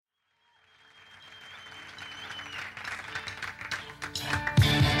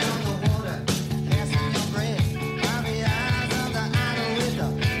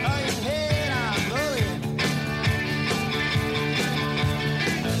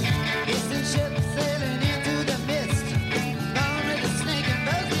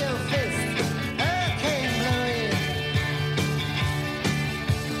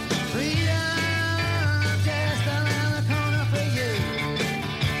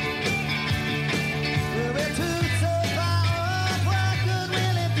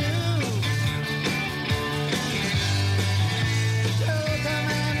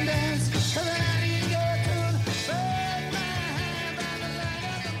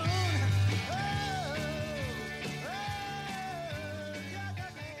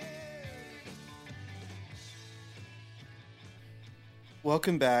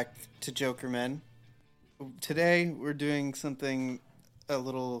Welcome back to Jokermen. Today we're doing something a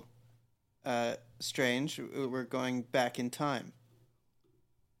little strange. We're going back in time.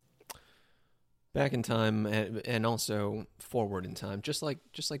 Back in time and also forward in time, just like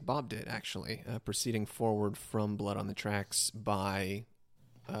Bob did, actually, proceeding forward from Blood on the Tracks by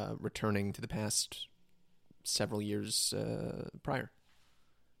returning to the past several years prior.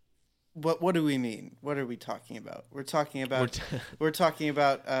 What do we mean? What are we talking about? We're talking about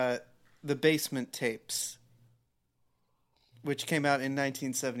the Basement Tapes, which came out in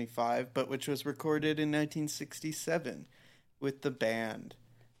 1975, but which was recorded in 1967 with the band,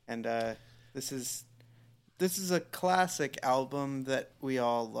 and this is a classic album that we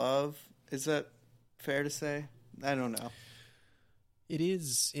all love. Is that fair to say? I don't know. It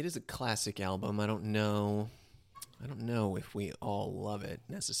is a classic album. I don't know if we all love it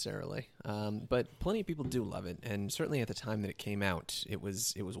necessarily, but plenty of people do love it, and certainly at the time that it came out, it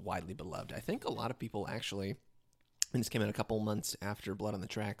was widely beloved. I think a lot of people actually, and this came out a couple months after Blood on the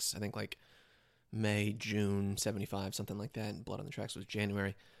Tracks, I think like May, June 75, something like that, and Blood on the Tracks was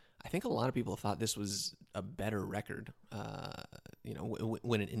January. I think a lot of people thought this was a better record,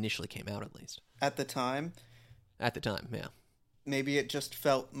 when it initially came out, at least. At the time? At the time, yeah. Maybe it just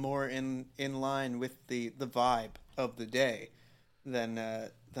felt more in line with the vibe of the day than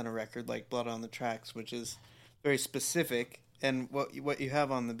a record like Blood on the Tracks, which is very specific. And what you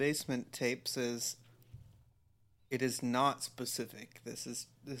have on the Basement Tapes is it is not specific. This is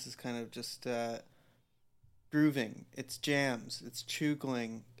kind of just grooving. It's jams. It's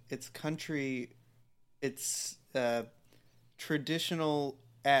chugling. It's country. It's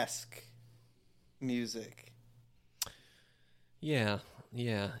traditional-esque music. Yeah,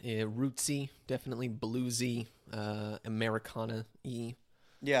 rootsy, definitely bluesy, Americana-y.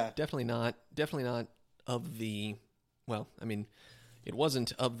 Yeah, definitely not of the. Well, I mean, it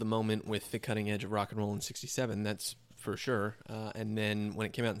wasn't of the moment with the cutting edge of rock and roll in '67. That's for sure. And then when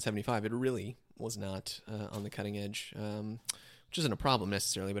it came out in '75, it really was not on the cutting edge, which isn't a problem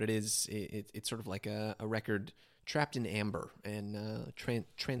necessarily, but it's sort of like a record trapped in amber and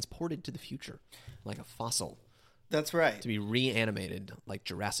transported to the future, like a fossil. That's right. To be reanimated like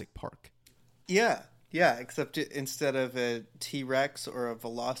Jurassic Park. Yeah, except instead of a T-Rex or a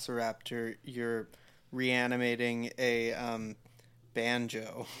Velociraptor, you're reanimating a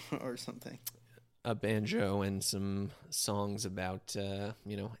banjo or something. A banjo and some songs about,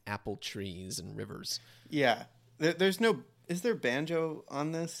 apple trees and rivers. Yeah. Is there banjo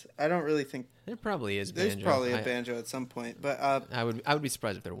on this? I don't really think... There probably is banjo. There's probably a banjo at some point, but... I would be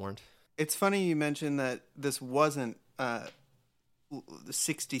surprised if there weren't. It's funny you mentioned that this wasn't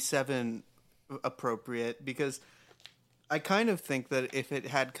 67 appropriate, because I kind of think that if it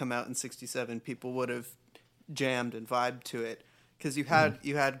had come out in 67, people would have jammed and vibed to it, because you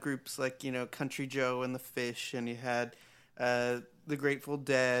had groups like Country Joe and the Fish, and you had the Grateful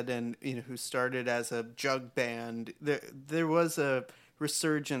Dead, and who started as a jug band. There was a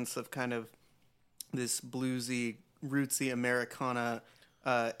resurgence of kind of this bluesy, rootsy Americana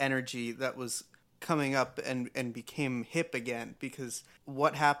energy that was coming up and became hip again, because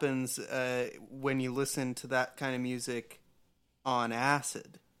what happens when you listen to that kind of music on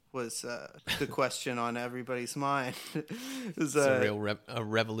acid was the question on everybody's mind. It's a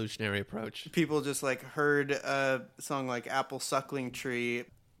revolutionary approach. People just heard a song like Apple Suckling Tree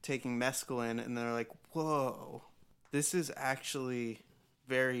taking mescaline, and they're like, whoa, this is actually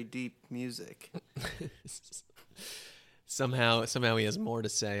very deep music. Somehow he has more to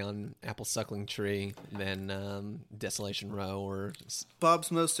say on Apple Suckling Tree than Desolation Row or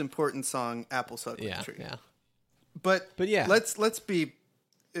Bob's most important song, Apple Suckling Tree. Yeah. But yeah, let's be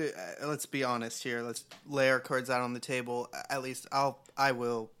honest here. Let's lay our cards out on the table. At least I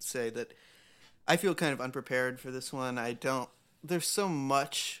will say that I feel kind of unprepared for this one. There's so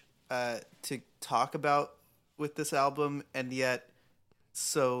much to talk about with this album, and yet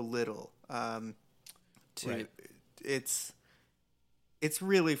so little. Right. It's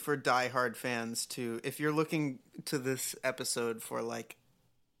really for diehard fans if you're looking to this episode for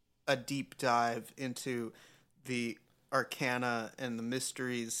a deep dive into the arcana and the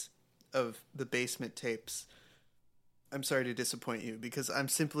mysteries of the Basement Tapes. I'm sorry to disappoint you, because I'm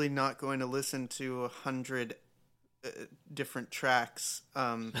simply not going to listen to 100 different tracks,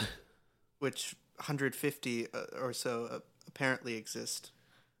 which 150 or so apparently exist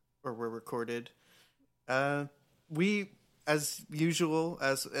or were recorded. We, as usual,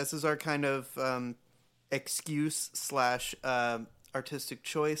 as is our kind of excuse / artistic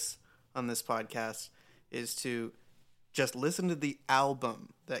choice on this podcast, is to just listen to the album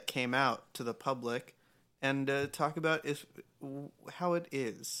that came out to the public and talk about how it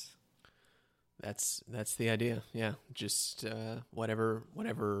is. That's the idea. Yeah, just whatever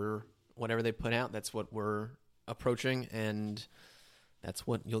they put out, that's what we're approaching, and that's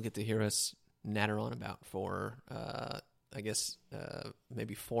what you'll get to hear us natter on about for I guess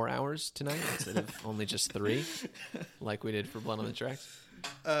maybe 4 hours tonight instead of only just 3, like we did for Blood on the Tracks.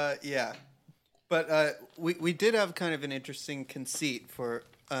 Yeah, but we did have kind of an interesting conceit for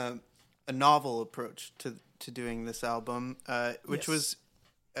a novel approach to doing this album, which was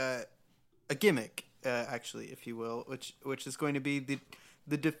a gimmick, actually, if you will, which is going to be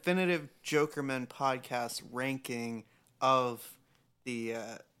the definitive Jokermen podcast ranking of the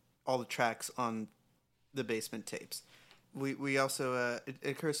all the tracks on the Basement tapes. We also it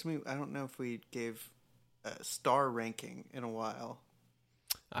occurs to me, I don't know if we gave a star ranking in a while.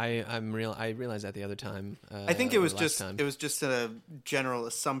 I realized that the other time. I think it was just a general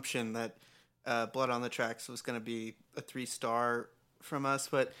assumption that Blood on the Tracks was going to be a 3-star from us.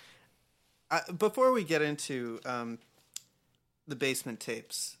 But before we get into the Basement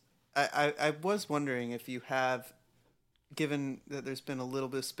tapes, I was wondering if you have, given that there's been a little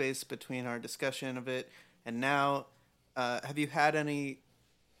bit of space between our discussion of it and now, have you had any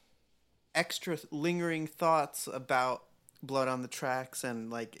extra lingering thoughts about Blood on the Tracks, and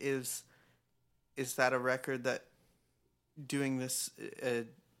like is that a record that doing this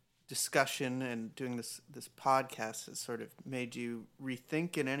discussion and doing this podcast has sort of made you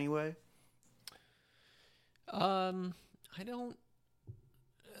rethink in any way? I don't.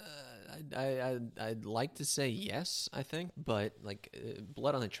 I'd like to say yes, I think, but like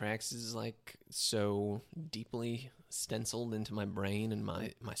Blood on the Tracks is like so deeply stenciled into my brain and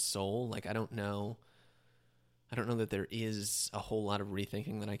my soul. Like I don't know that there is a whole lot of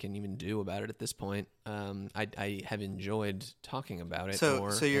rethinking that I can even do about it at this point. I have enjoyed talking about it.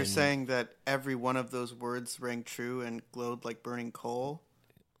 So you're saying that every one of those words rang true and glowed like burning coal?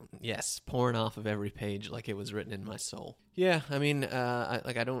 Yes, pouring off of every page like it was written in my soul. Yeah, I mean,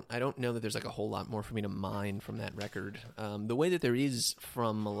 I don't know that there's like a whole lot more for me to mine from that record. The way that there is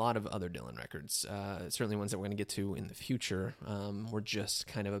from a lot of other Dylan records, certainly ones that we're going to get to in the future. We're just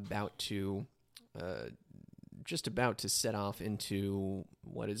kind of about to set off into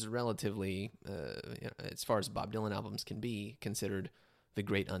what is relatively, as far as Bob Dylan albums can be, considered the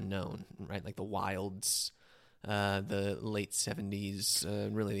great unknown, right? Like the Wilds, the late 70s,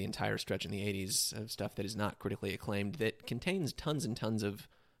 really the entire stretch in the 80s of stuff that is not critically acclaimed, that contains tons and tons of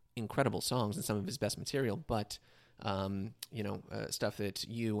incredible songs and some of his best material, but stuff that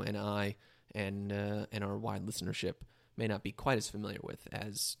you and I and our wide listenership may not be quite as familiar with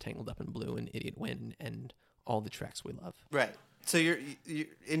as Tangled Up in Blue and Idiot Win and all the tracks we love. Right. So you're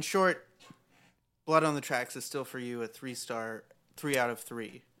in short, Blood on the Tracks is still for you a 3-star, 3 out of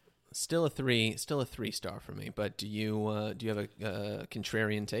 3. Still a 3-star for me. But do you have a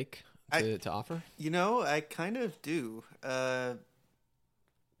contrarian take to offer? I kind of do.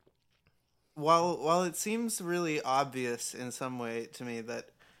 While it seems really obvious in some way to me that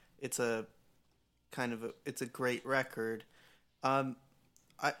it's a great record,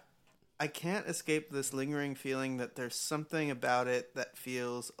 I can't escape this lingering feeling that there's something about it that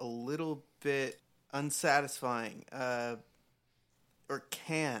feels a little bit unsatisfying, or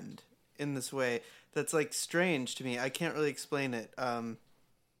canned in this way. That's like strange to me. I can't really explain it,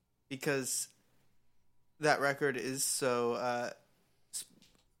 because that record is so,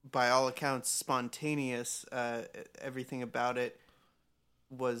 by all accounts, spontaneous. Everything about it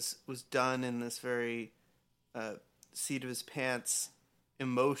was done in this very seat of his pants,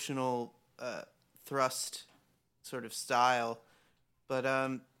 emotional thrust sort of style.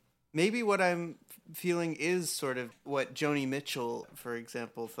 But maybe what I'm feeling is sort of what Joni Mitchell, for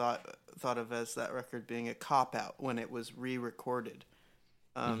example, thought of as that record being a cop-out when it was re-recorded.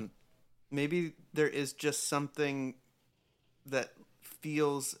 Maybe there is just something that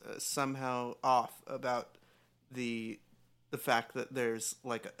feels somehow off about the fact that there's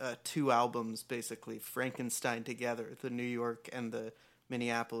like 2 albums basically Frankenstein together, the New York and the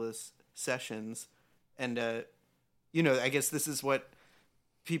Minneapolis sessions. And I guess this is what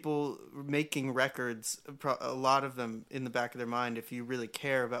people making records, a lot of them in the back of their mind, if you really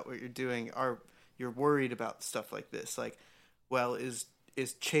care about what you're doing, you're worried about stuff like this. Like, well, is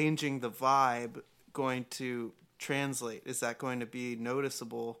changing the vibe going to translate? Is that going to be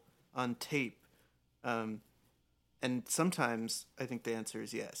noticeable on tape? And sometimes I think the answer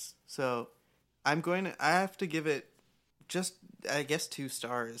is yes. So I have to give it just, I guess, 2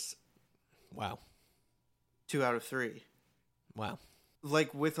 stars. Wow. 2 out of 3. Wow.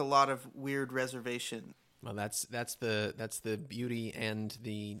 Like with a lot of weird reservation. Well, that's the beauty and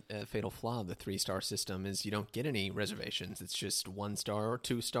the fatal flaw of the 3-star system is you don't get any reservations. It's just 1 star or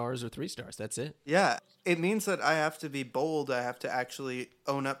 2 stars or 3 stars. That's it. Yeah, it means that I have to be bold. I have to actually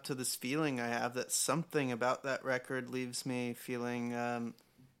own up to this feeling I have that something about that record leaves me feeling a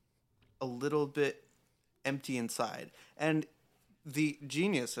little bit empty inside. And the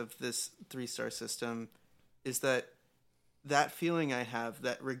genius of this 3-star system is that feeling I have,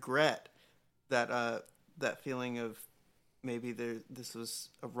 that regret, that feeling of maybe this was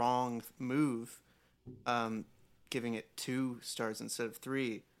a wrong move, giving it 2 stars instead of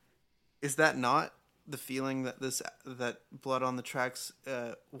 3. Is that not the feeling that Blood on the Tracks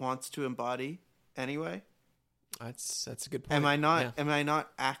wants to embody anyway? That's a good point. Am I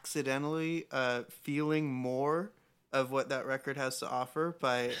not accidentally feeling more of what that record has to offer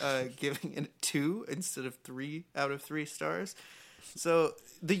by giving it 2 instead of 3 out of 3 stars? So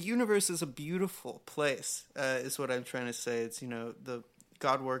the universe is a beautiful place, is what I'm trying to say. It's, the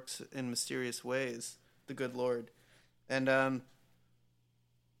God works in mysterious ways, the good Lord. And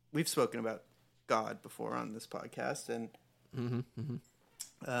we've spoken about God before on this podcast, and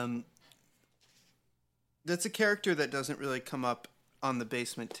that's a character that doesn't really come up on the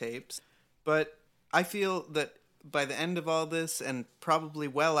Basement Tapes. But I feel that by the end of all this, and probably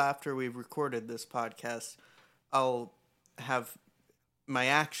well after we've recorded this podcast, I'll have my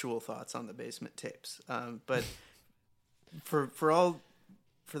actual thoughts on the Basement Tapes. But for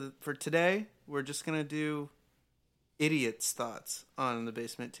today, we're just gonna do idiots' thoughts on the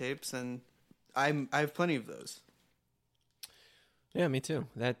Basement Tapes, and I have plenty of those. Yeah, me too.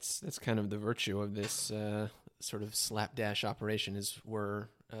 That's kind of the virtue of this sort of slapdash operation is we're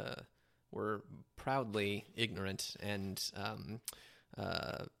proudly ignorant and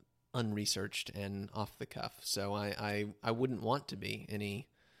unresearched and off the cuff. So I wouldn't want to be any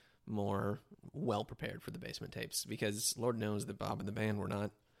more well prepared for the Basement Tapes because Lord knows that Bob and the band were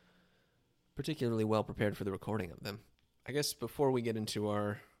not particularly well prepared for the recording of them. I guess before we get into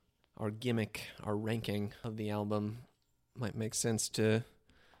our gimmick, our ranking of the album, might make sense to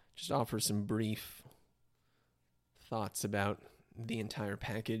just offer some brief thoughts about the entire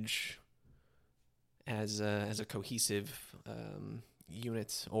package as a cohesive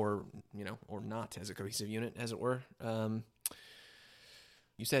unit, or not as a cohesive unit, as it were. You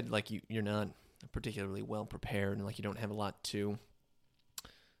said like you're not particularly well prepared, and like you don't have a lot to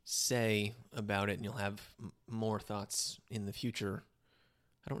say about it, and you'll have more thoughts in the future.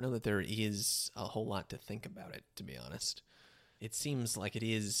 I don't know that there is a whole lot to think about it, to be honest. It seems like it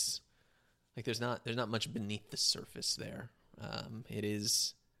is like there's not much beneath the surface there. It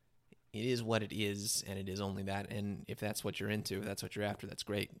is what it is, and it is only that. And if that's what you're into, if that's what you're after, that's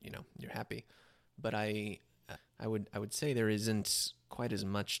great. You're happy. But I would say there isn't quite as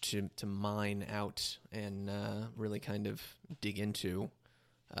much to mine out and really kind of dig into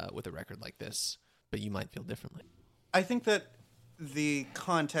with a record like this. But you might feel differently. I think that the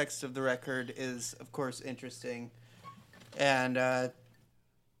context of the record is, of course, interesting. And,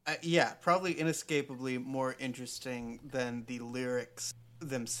 probably inescapably more interesting than the lyrics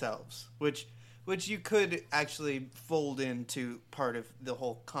themselves, which you could actually fold into part of the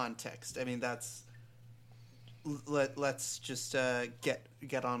whole context. I mean, let's just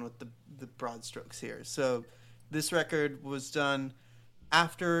get on with the broad strokes here. So this record was done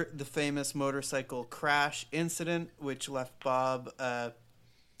after the famous motorcycle crash incident, which left Bob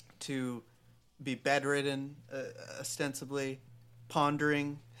to be bedridden, ostensibly,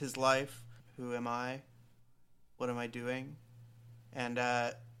 pondering his life. Who am I? What am I doing? And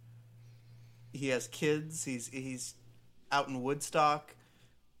he has kids. He's out in Woodstock.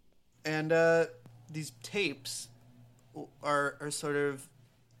 And these tapes are sort of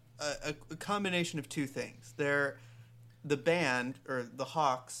a combination of two things. They're the band, or the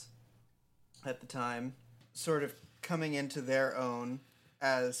Hawks at the time, sort of coming into their own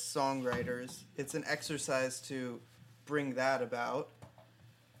as songwriters. It's an exercise to bring that about,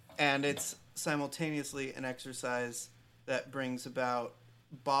 and it's simultaneously an exercise that brings about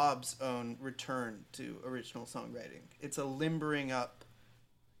Bob's own return to original songwriting. It's a limbering up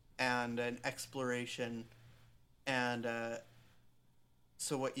and an exploration, and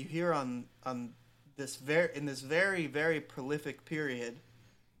so what you hear on this very, very prolific period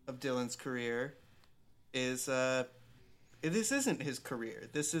of Dylan's career is this isn't his career.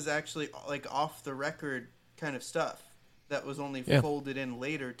 This is actually like off the record kind of stuff that was only folded in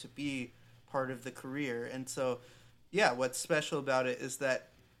later to be part of the career. And so, what's special about it is that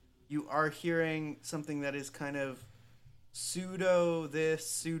you are hearing something that is kind of pseudo this,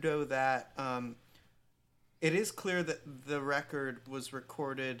 pseudo that. It is clear that the record was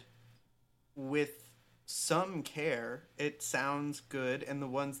recorded with some care. It sounds good, and the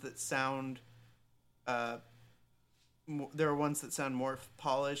ones that sound, uh, there are ones that sound more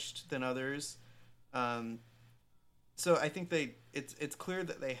polished than others. Um, so I think it's clear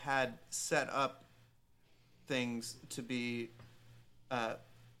that they had set up things to be uh,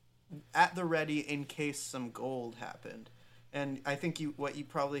 at the ready in case some gold happened. And I think what you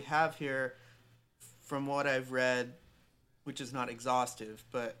probably have here, from what I've read, which is not exhaustive,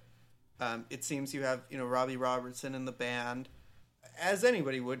 but it seems you have Robbie Robertson in the band, as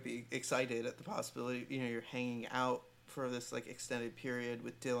anybody would be excited at the possibility. You're hanging out for this like extended period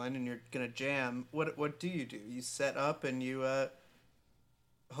with Dylan, and you're gonna jam. What do? You set up and you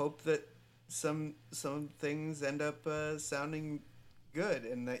hope that some things end up sounding good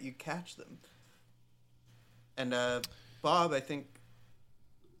and that you catch them. And Bob, I think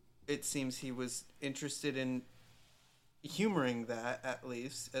it seems he was interested in humoring that at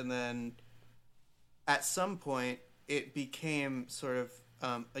least, and then at some point it became sort of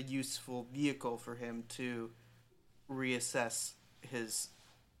a useful vehicle for him to reassess his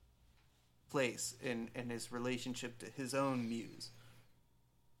place in his relationship to his own muse.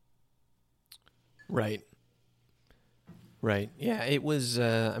 Right. Right. Yeah, it was,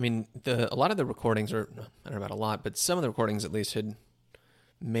 I mean, a lot of the recordings, or I don't know about a lot, but some of the recordings at least had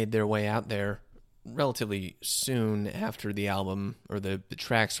made their way out there relatively soon after the album, or the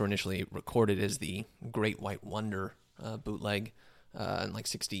tracks were initially recorded as the Great White Wonder bootleg in like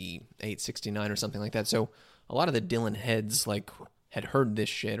 68, 69 or something like that. So a lot of the Dylan heads like had heard this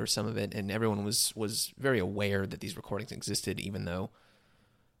shit or some of it, and everyone was very aware that these recordings existed, even though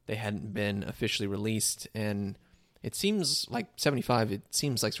they hadn't been officially released. And it seems like 75, it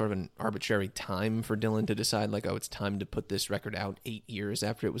seems like sort of an arbitrary time for Dylan to decide, like, oh, it's time to put this record out 8 years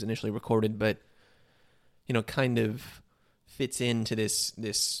after it was initially recorded, but, kind of fits into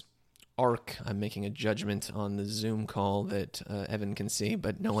this arc. I'm making a judgment on the Zoom call that Evan can see,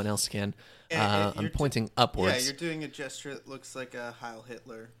 but no one else can. I'm pointing upwards. Yeah, you're doing a gesture that looks like a Heil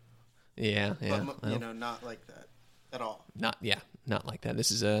Hitler. Yeah. But, not like that at all. Not like that.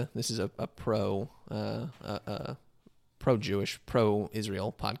 This is a pro-Jewish,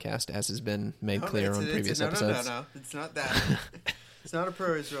 pro-Israel podcast, as has been made clear on previous episodes. No. It's not that. It's not a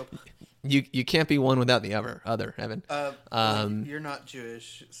pro-Israel. You can't be one without the other, Evan. You're not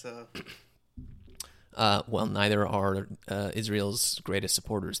Jewish, so. Well, neither are Israel's greatest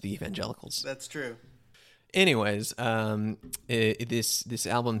supporters, the evangelicals. That's true. Anyways, this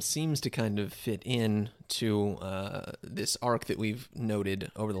album seems to kind of fit in to this arc that we've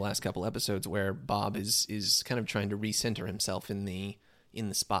noted over the last couple episodes, where Bob is kind of trying to recenter himself in the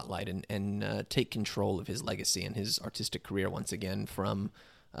spotlight and take control of his legacy and his artistic career once again, from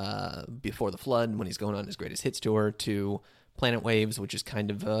Before the Flood, when he's going on his greatest hits tour, to Planet Waves, which is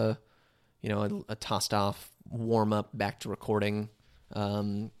kind of a tossed off warm up back to recording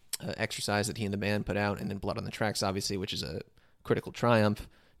exercise that he and the band put out, and then Blood on the Tracks, obviously, which is a critical triumph.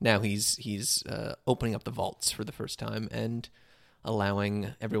 Now he's opening up the vaults for the first time and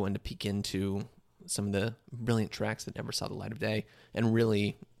allowing everyone to peek into some of the brilliant tracks that never saw the light of day, and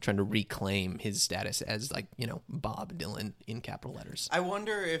really trying to reclaim his status as, like, Bob Dylan in capital letters. I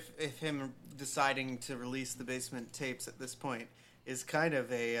wonder if him deciding to release the Basement Tapes at this point is kind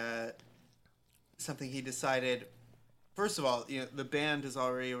of a something he decided. First of all, the band has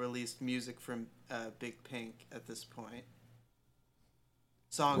already released music from Big Pink at this point.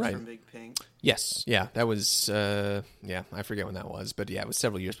 Songs from Big Pink. Yes, yeah, that was, I forget when that was, but yeah, it was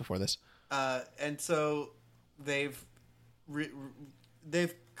several years before this. And so they've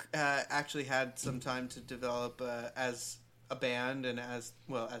actually had some time to develop as a band and as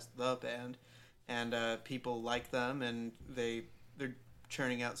the band, and people like them, and they're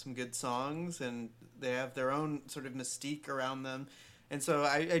churning out some good songs, and they have their own sort of mystique around them. And so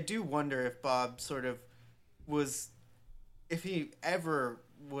I do wonder if Bob sort of if he ever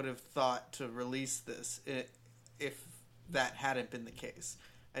would have thought to release this, if that hadn't been the case.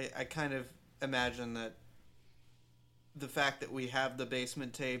 I kind of imagine that the fact that we have the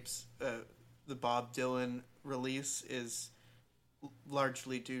Basement Tapes, the Bob Dylan release, is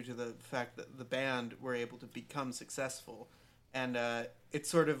largely due to the fact that the band were able to become successful. And it's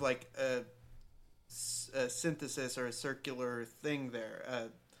sort of like a synthesis or a circular thing there, a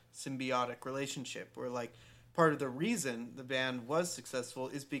symbiotic relationship, where, like, part of the reason the band was successful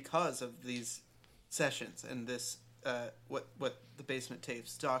is because of these sessions and this what the Basement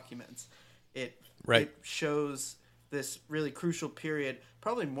Tapes documents. It shows this really crucial period,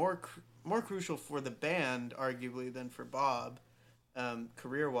 probably more crucial for the band, arguably, than for Bob,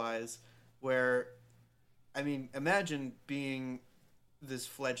 career-wise, where, I mean, imagine being this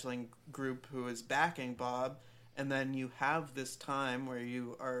fledgling group who is backing Bob, and then you have this time where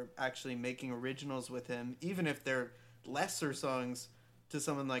you are actually making originals with him, even if they're lesser songs to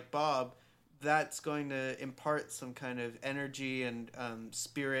someone like Bob. That's going to impart some kind of energy and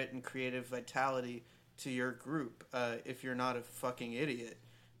spirit and creative vitality to your group, if you're not a fucking idiot.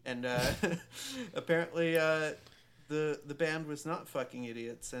 And apparently the band was not fucking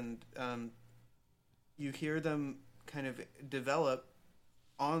idiots, and you hear them kind of develop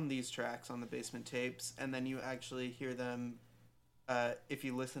on these tracks on the Basement Tapes, and then you actually hear them if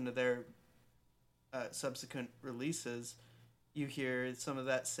you listen to their subsequent releases, you hear some of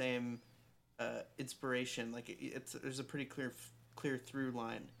that same inspiration. Like there's a pretty clear through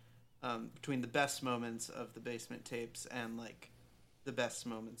line between the best moments of the Basement Tapes and like the best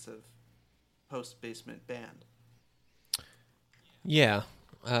moments of post Basement Band. Yeah,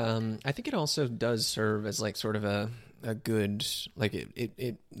 I think it also does serve as like sort of a good, like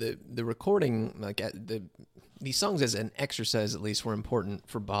the recording, like these songs as an exercise at least were important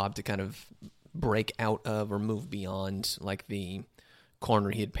for Bob to kind of break out of or move beyond like the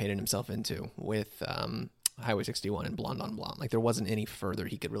corner he had painted himself into with Highway 61 and Blonde on Blonde. Like there wasn't any further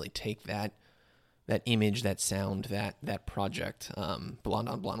he could really take that image, that sound, that project. Blonde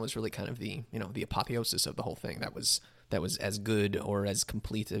on Blonde was really kind of the apotheosis of the whole thing. That was as good or as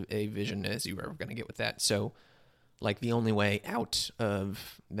complete a vision as you were ever going to get with that. So like the only way out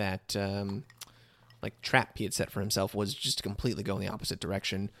of that like trap he had set for himself was just to completely go in the opposite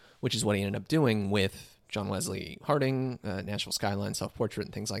direction, which is what he ended up doing with John Wesley Harding, Nashville Skyline, Self-Portrait,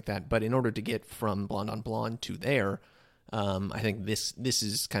 and things like that. But in order to get from Blonde on Blonde to there, I think this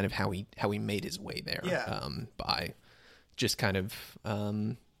is kind of how he made his way there. Yeah. By just kind of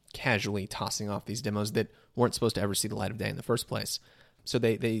casually tossing off these demos that weren't supposed to ever see the light of day in the first place. So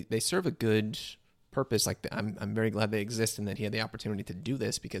they serve a good purpose. Like I'm very glad they exist and that he had the opportunity to do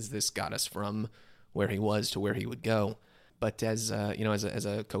this, because this got us from where he was to where he would go. But as as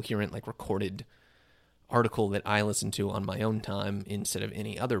a coherent, like recorded article that I listened to on my own time instead of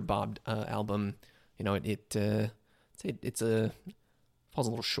any other Bob album, it falls a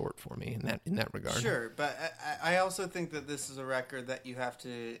little short for me in that regard. Sure, but I also think that this is a record that you have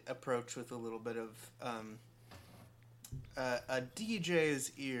to approach with a little bit of a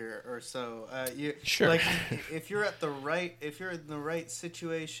DJ's ear or so. Sure. Like if you're in the right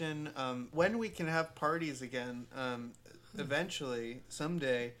situation, when we can have parties again, eventually,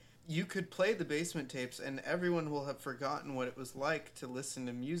 someday, you could play the Basement Tapes and everyone will have forgotten what it was like to listen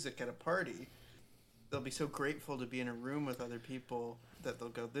to music at a party. They'll be so grateful to be in a room with other people that they'll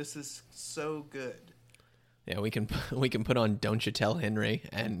go, "This is so good." Yeah, we can put on "Don't You Tell Henry,"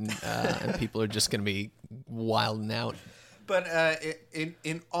 and people are just going to be wilding out. But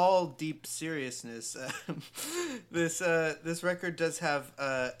in all deep seriousness, this record does have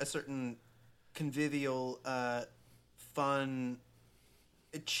a certain convivial, fun,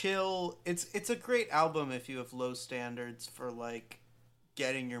 chill. It's a great album if you have low standards for like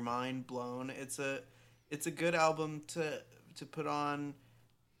getting your mind blown. It's a good album to put on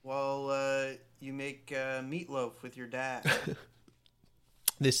while you make meatloaf with your dad.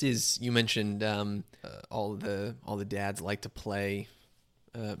 This is, you mentioned all the dads like to play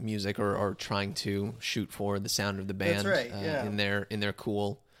music or are trying to shoot for the sound of the band. That's right, yeah. in their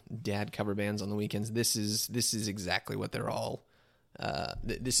cool dad cover bands on the weekends. This is exactly what they're all.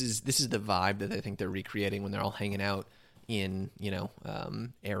 This is the vibe that I think they're recreating when they're all hanging out in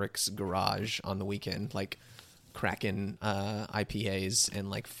Eric's garage on the weekend, like cracking IPAs and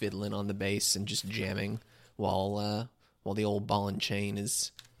like fiddling on the bass and just jamming while the old ball and chain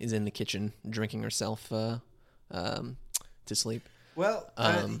is in the kitchen drinking herself to sleep. Well,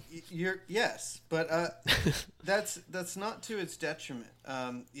 yes, but that's not to its detriment.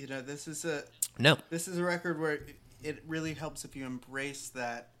 This is a record where it really helps if you embrace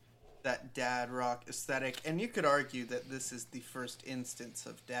that dad rock aesthetic, and you could argue that this is the first instance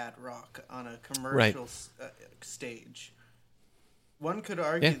of dad rock on a commercial stage. One could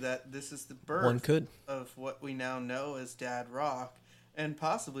argue that this is the birth of what we now know as dad rock, and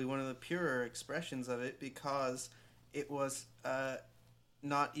possibly one of the purer expressions of it, because it was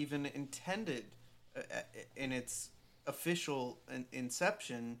not even intended in its official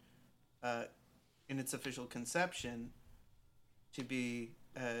inception, in its official conception, to be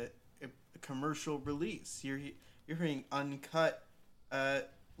a commercial release. You're hearing uncut.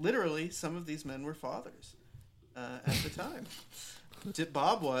 Literally, some of these men were fathers at the time.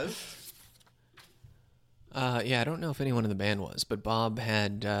 Bob was. I don't know if anyone in the band was, but Bob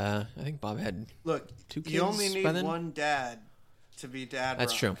had. I think Bob had. Look, 2 kids. You only need one dad to be dad.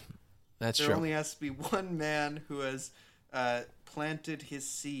 That's rock. true. That's there true. There only has to be one man who has planted his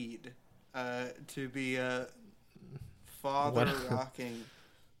seed to be a father What? rocking.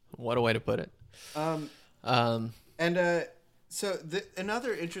 What a way to put it. And so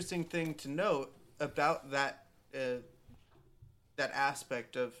another interesting thing to note about that that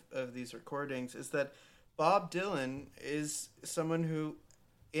aspect of these recordings is that Bob Dylan is someone who,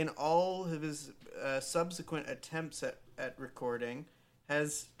 in all of his subsequent attempts at recording,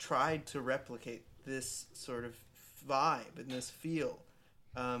 has tried to replicate this sort of vibe and this feel.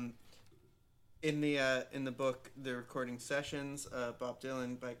 In the book, The Recording Sessions, Bob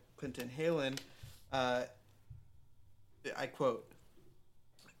Dylan by Clinton Halen, I quote,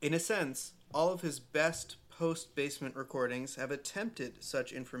 "In a sense, all of his best post-basement recordings have attempted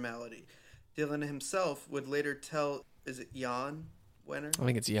such informality. Dylan himself would later tell, is it Jan Wenner? I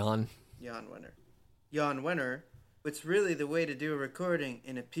think it's Jan. Jan Wenner. Jan Wenner, it's really the way to do a recording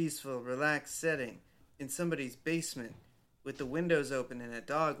in a peaceful, relaxed setting, in somebody's basement, with the windows open and a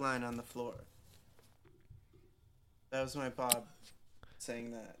dog line on the floor." That was my Bob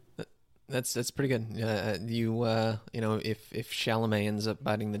saying that. That's pretty good. You know, if Chalamet ends up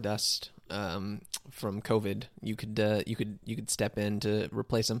biting the dust from COVID, you could step in to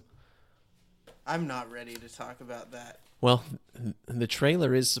replace him. I'm not ready to talk about that. Well, the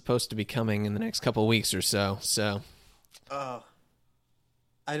trailer is supposed to be coming in the next couple of weeks or so. So, oh,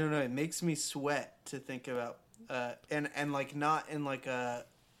 I don't know. It makes me sweat to think about, and like not in like a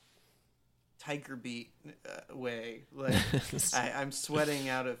Tiger Beat way. Like I'm sweating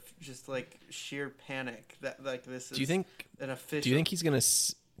out of just like sheer panic that like this is. do you think an official? Do you think he's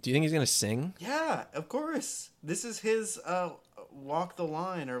gonna sing? Yeah, of course. This is his Walk the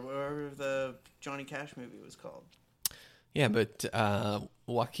Line or whatever the Johnny Cash movie was called. Yeah, but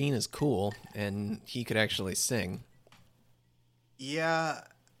Joaquin is cool, and he could actually sing. Yeah.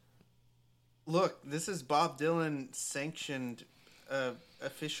 Look, this is Bob Dylan sanctioned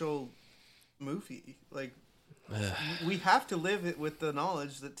official movie. Like, we have to live it with the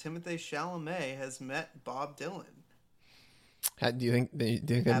knowledge that Timothée Chalamet has met Bob Dylan. Do you think they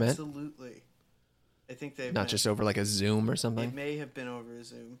met? Absolutely. I think they've Not met. just over like a Zoom or It something? may have been over a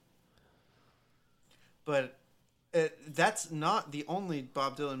Zoom. But that's not the only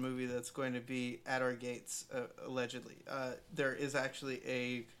Bob Dylan movie that's going to be at our gates, allegedly. There is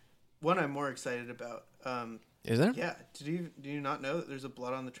actually one I'm more excited about. Is there? Yeah. Do you not know that there's a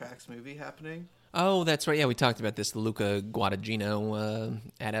Blood on the Tracks movie happening? Oh, that's right. Yeah, we talked about this, the Luca Guadagnino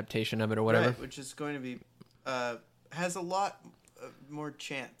adaptation of it or whatever. Right, which is going to be has a lot more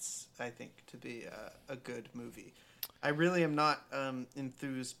chance, I think, to be a good movie. I really am not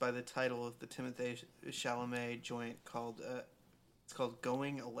enthused by the title of the Timothée Chalamet joint called it's called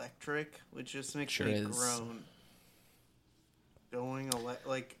Going Electric, which just makes me groan.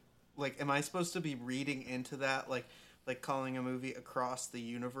 Like, am I supposed to be reading into that, like calling a movie Across the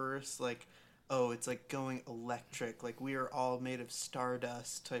Universe, like, oh, it's like going electric, like we are all made of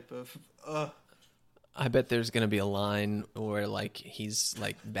stardust type of. I bet there's going to be a line where like he's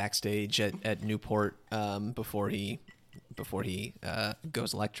like backstage at Newport before he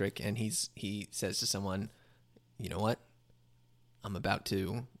goes electric, and he says to someone, "You know what? I'm about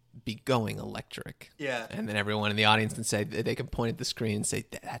to be going electric." Yeah. And then everyone in the audience can say, they can point at the screen and say,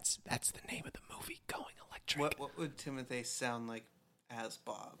 "That's the name of the movie, Going Electric." What would Timothée sound like as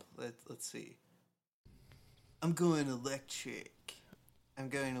Bob? Let's see. I'm going electric. I'm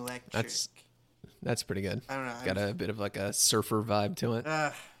going electric. That's pretty good. I don't know. Got a bit of like a surfer vibe to it.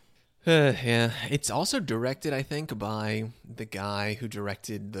 Yeah. It's also directed, I think, by the guy who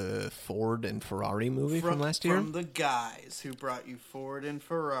directed the Ford and Ferrari movie from last year. From the guys who brought you Ford and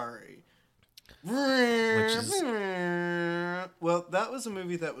Ferrari. Which is... Well, that was a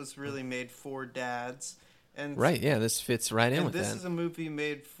movie that was really made for dads. And right, yeah, this fits right in with that. And this is a movie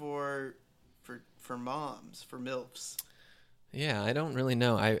made for moms, for MILFs. Yeah, I don't really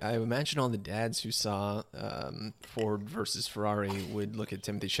know. I imagine all the dads who saw Ford versus Ferrari would look at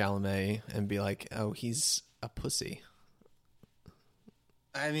Timothée Chalamet and be like, "Oh, he's a pussy."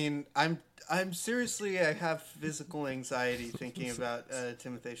 I mean, I'm seriously, I have physical anxiety thinking about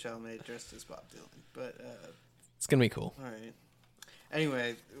Timothée Chalamet dressed as Bob Dylan, but it's gonna be cool. All right.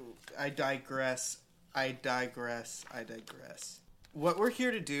 Anyway, I digress. What we're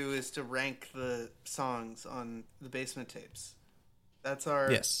here to do is to rank the songs on the Basement Tapes. That's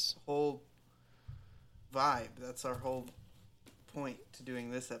our whole vibe. That's our whole point to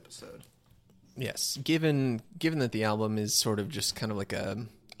doing this episode. Yes, given that the album is sort of just kind of like a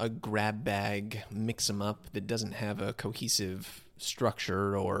grab bag, mix 'em up that doesn't have a cohesive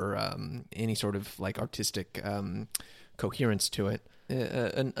structure or any sort of like artistic coherence to it.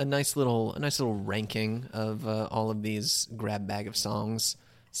 a nice little ranking of all of these grab bag of songs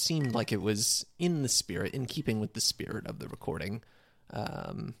seemed like it was in keeping with the spirit of the recording.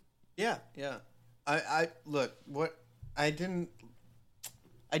 Yeah. I look what I didn't.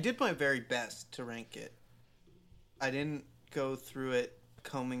 I did my very best to rank it. I didn't go through it,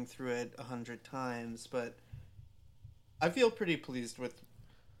 combing through it 100 times, but I feel pretty pleased with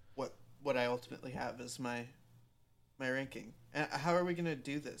what I ultimately have as my ranking. How are we going to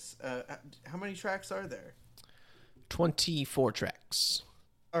do this? How many tracks are there? 24 tracks.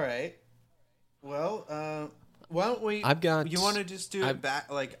 All right. Well, why don't we... You want to just do it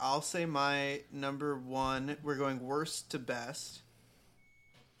back? Like, I'll say my number one. We're going worst to best.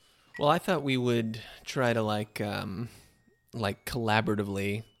 Well, I thought we would try to like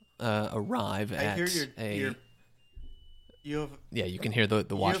collaboratively arrive at a... You can hear the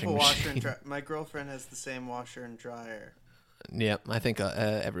washing you have a washer machine. And dryer. My girlfriend has the same washer and dryer. Yep, I think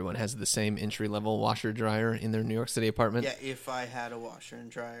everyone has the same entry-level washer-dryer in their New York City apartment. Yeah, if I had a washer and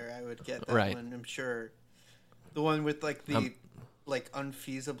dryer, I would get that one, I'm sure. The one with, like, the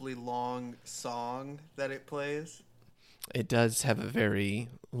unfeasibly long song that it plays. It does have a very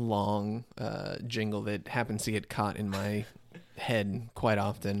long jingle that happens to get caught in my head quite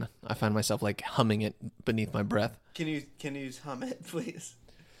often. I find myself, like, humming it beneath my breath. Can you hum it, please?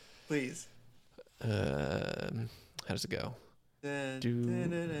 Please. How does it go? That's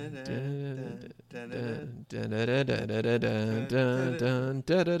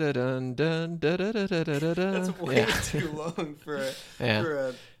way too long for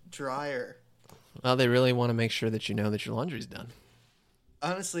a dryer. Well, they really want to make sure that you know that your laundry's done.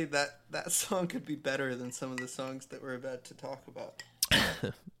 Honestly, that song could be better than some of the songs that we're about to talk about.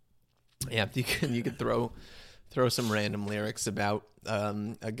 Yeah, you could throw some random lyrics about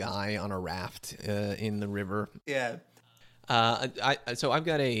a guy on a raft in the river. Yeah. So I've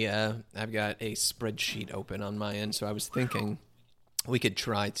got a spreadsheet open on my end. So I was thinking we could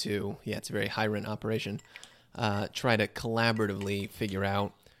try to, it's a very high rent operation. Try to collaboratively figure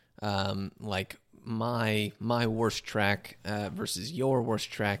out like my worst track versus your worst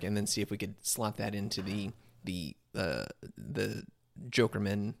track, and then see if we could slot that into the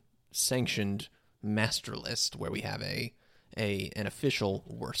Jokermen sanctioned master list, where we have an official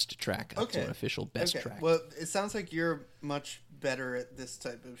worst track up to an official best track. Well, it sounds like you're much better at this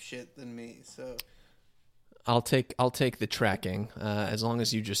type of shit than me, so I'll take the tracking as long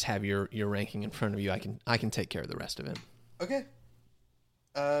as you just have your ranking in front of you. I can take care of the rest of it. Okay.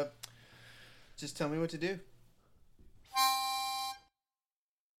 Just tell me what to do.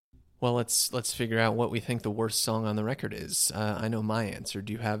 Well, let's figure out what we think the worst song on the record is. I know my answer.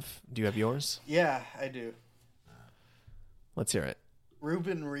 Do you have yours? Yeah, I do. Let's hear it.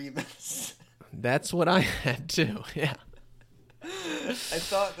 Ruben Remus. That's what I had too. Yeah. I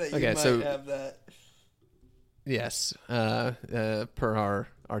thought that you might have that. Yes. Per our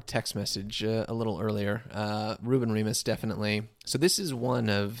text message a little earlier, Ruben Remus definitely. So this is one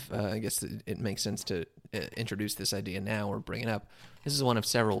of I guess it makes sense to introduce this idea now or bring it up. This is one of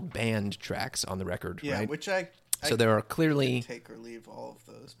several banned tracks on the record, right? Which so there are clearly take or leave all of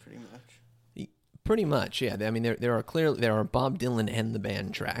those pretty much. Pretty much, yeah. I mean, there are Bob Dylan and the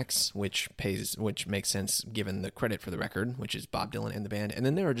band tracks, which makes sense given the credit for the record, which is Bob Dylan and the band, and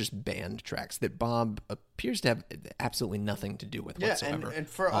then there are just band tracks that Bob appears to have absolutely nothing to do with whatsoever. And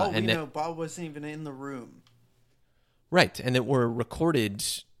for all we know, Bob wasn't even in the room. Right, and that were recorded,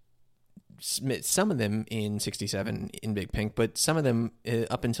 some of them in '67 in Big Pink, but some of them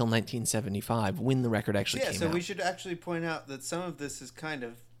up until 1975 when the record actually came out. Yeah, so we should actually point out that some of this is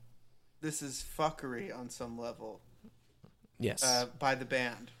this is fuckery on some level. Yes. By the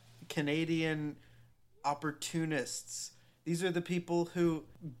band. Canadian opportunists. These are the people who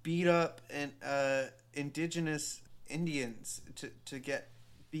beat up indigenous Indians to get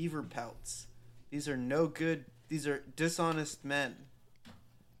beaver pelts. These are no good. These are dishonest men.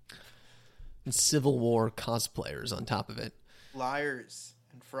 And Civil War cosplayers on top of it. Liars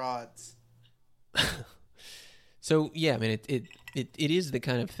and frauds. So, yeah, I mean, it is the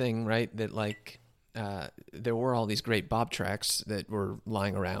kind of thing, right, that, like, there were all these great Bob tracks that were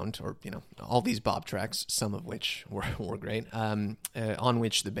lying around, or, all these Bob tracks, some of which were great, on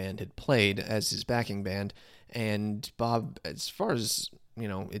which the band had played as his backing band. And Bob, as far as,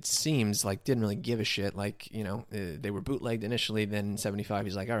 it seems, like, didn't really give a shit. Like, they were bootlegged initially, then in 75,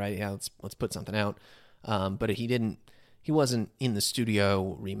 he's like, all right, yeah, let's put something out. But he wasn't in the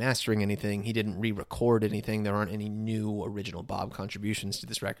studio remastering anything. He didn't re-record anything. There aren't any new original Bob contributions to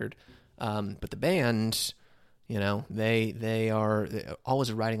this record. But the band, they are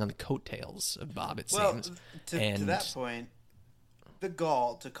always riding on the coattails of Bob, it seems. To that point, the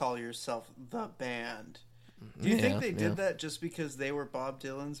gall to call yourself the band. Do you think they did that just because they were Bob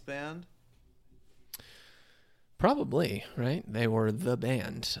Dylan's band? Probably, right? They were the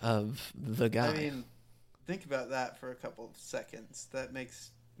band of the guy. I mean, think about that for a couple of seconds. That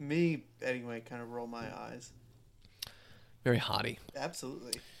makes me, anyway, kind of roll my eyes. Very haughty.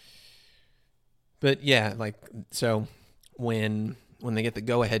 Absolutely. But yeah, like, so when they get the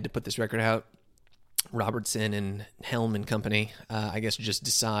go-ahead to put this record out, Robertson and Helm and company, I guess, just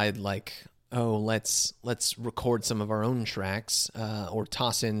decide, like, oh, let's record some of our own tracks, or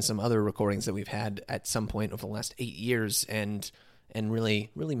toss in some other recordings that we've had at some point over the last 8 years, and really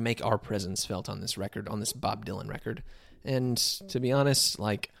make our presence felt on this record, on this Bob Dylan record. And to be honest,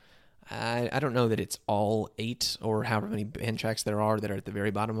 like, I don't know that it's all 8 or however many band tracks there are that are at the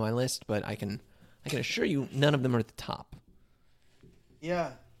very bottom of my list, but I can assure you none of them are at the top.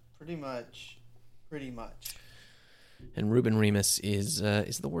 Yeah, pretty much. And Ruben Remus is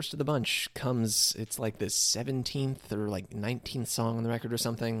the worst of the bunch. It's like the 17th or like 19th song on the record or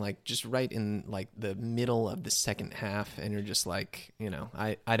something, like just right in like the middle of the second half, and you're just like,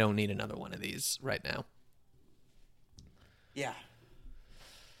 I don't need another one of these right now. Yeah.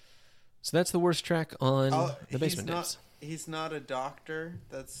 So that's the worst track on the Basement Tapes. He's not a doctor.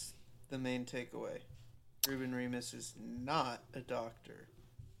 That's the main takeaway. Ruben Remus is not a doctor.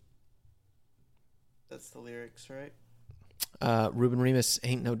 That's the lyrics, right? Ruben Remus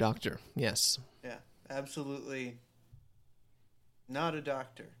ain't no doctor. Yes. Yeah, absolutely not a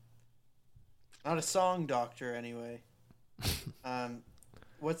doctor. Not a song doctor, anyway.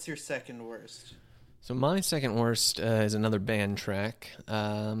 What's your second worst? So my second worst is another band track.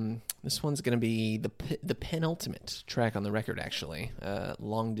 This one's going to be the penultimate track on the record, actually.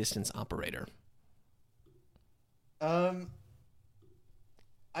 Long Distance Operator.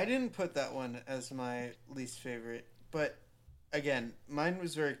 I didn't put that one as my least favorite, but again, mine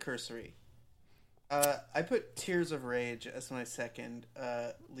was very cursory. I put Tears of Rage as my second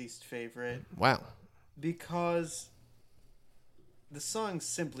least favorite. Wow. Because the song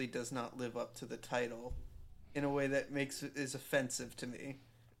simply does not live up to the title in a way that is offensive to me.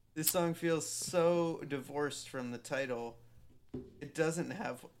 This song feels so divorced from the title. It doesn't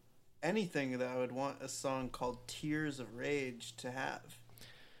have anything that I would want a song called Tears of Rage to have,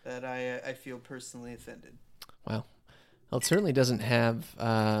 that I feel personally offended. Wow. Well, it certainly doesn't have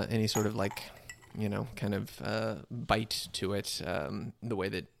any sort of like, kind of bite to it, the way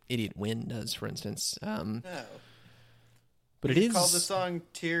that Idiot Wind does, for instance. No. But it is called the song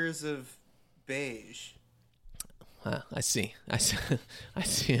Tears of Beige. I see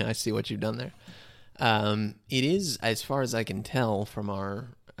what you've done there. It is, as far as I can tell from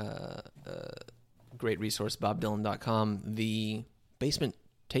our great resource, BobDylan.com, the Basement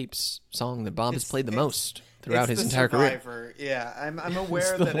Tapes song that Bob has played the most throughout his entire career. Yeah, I'm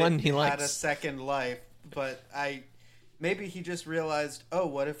aware the that one it he had likes. a second life, but maybe he just realized, oh,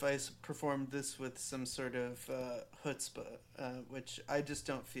 what if I performed this with some sort of chutzpah, which I just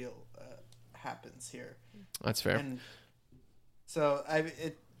don't feel happens here. That's fair. And so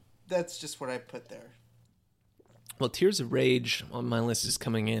that's just what I put there. Well, Tears of Rage on my list is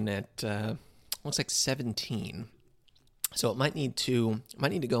coming in at looks like 17. So it might need to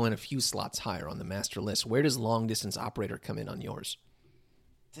go in a few slots higher on the master list. Where does Long Distance Operator come in on yours?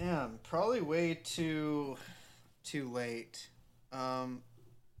 Damn, probably way too late.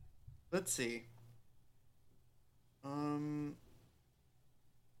 Let's see.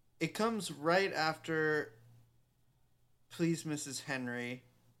 It comes right after Please Mrs. Henry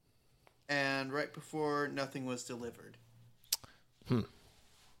and right before Nothing Was Delivered.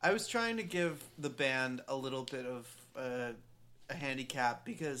 I was trying to give the band a little bit of a handicap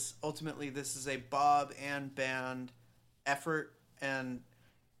because ultimately this is a Bob and band effort, and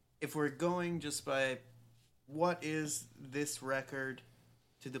if we're going just by what is this record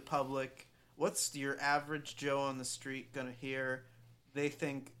to the public, what's your average Joe on the street gonna hear? They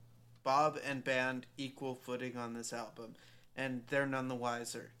think Bob and band equal footing on this album, and they're none the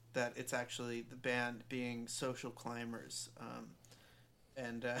wiser that it's actually the band being social climbers.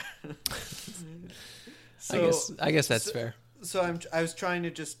 So, I guess that's fair. So I was trying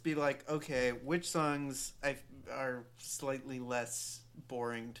to just be like, okay, which songs are slightly less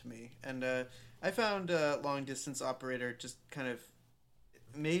boring to me, and I found Long Distance Operator just kind of,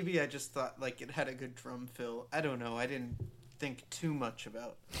 maybe I just thought like it had a good drum fill. I don't know. I didn't think too much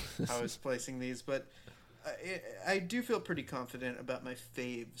about how I was placing these, but I do feel pretty confident about my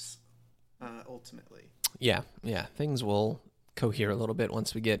faves ultimately. Yeah. Things will cohere a little bit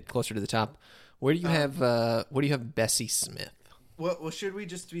once we get closer to the top. Where do you have Bessie Smith? Well, should we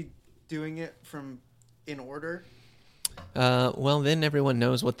just be doing it in order? Well, then everyone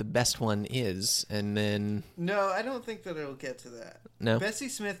knows what the best one is, and then No, I don't think that it'll get to that. no Bessie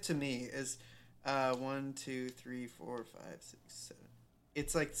Smith to me is 1, 2, 3, 4, 5, 6, 7.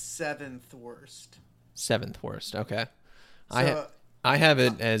 It's like seventh worst. seventh worst. Okay, So I have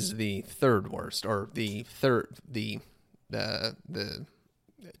it as the third worst, or the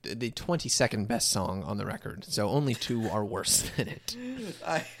 22nd best song on the record. So only two are worse than it.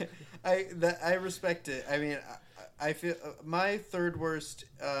 I respect it. I mean, I feel my third worst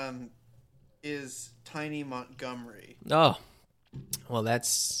is Tiny Montgomery. Oh, well,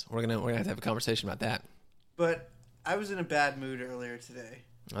 we're gonna have to have a conversation about that. But I was in a bad mood earlier today.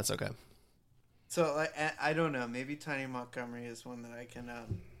 That's okay. So I don't know. Maybe Tiny Montgomery is one that I can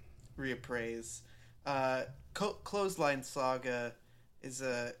reappraise. Clothesline Saga is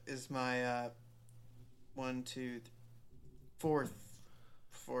my 1, 2,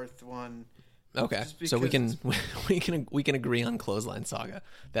 4th one. Okay, so we can agree on Clothesline Saga.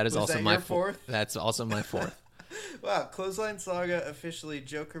 That is also my fourth. That's also my fourth. Wow, Clothesline Saga officially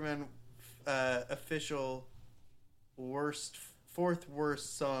Jokermen official fourth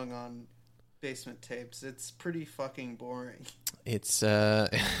worst song on Basement Tapes. It's pretty fucking boring. It's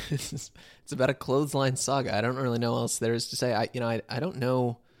it's about a clothesline saga. I don't really know what else there is to say. I don't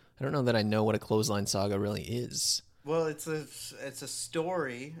know that I know what a clothesline saga really is. Well, it's a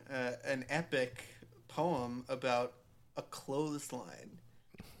story, an epic poem about a clothesline.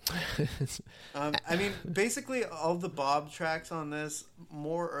 I mean, basically, all the Bob tracks on this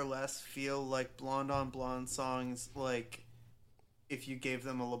more or less feel like Blonde on Blonde songs. Like if you gave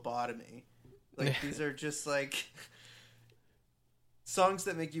them a lobotomy, like these are just like songs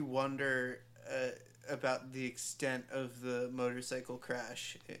that make you wonder about the extent of the motorcycle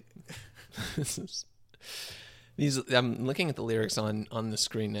crash. I'm looking at the lyrics on the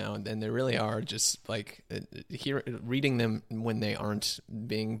screen now, and they really are just like reading them when they aren't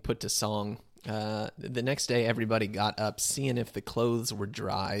being put to song. The next day, everybody got up, seeing if the clothes were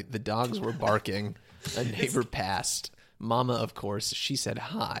dry. The dogs were barking. A neighbor passed. Mama, of course, she said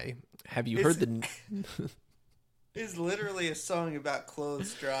hi. Have you heard the... It's literally a song about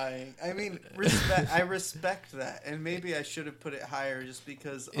clothes drying. I mean, I respect that, and maybe I should have put it higher just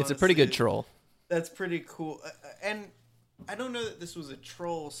because honestly, it's a pretty good troll. That's pretty cool. And I don't know that this was a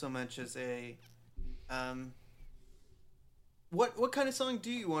troll so much as a what kind of song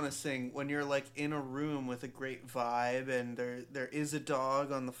do you want to sing when you're like in a room with a great vibe and there is a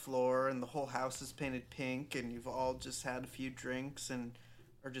dog on the floor and the whole house is painted pink and you've all just had a few drinks and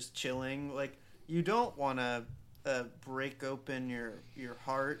are just chilling? Like, you don't want to break open your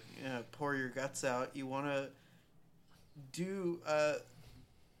heart, pour your guts out. You want to do a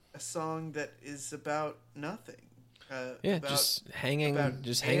song that is about nothing. Just hanging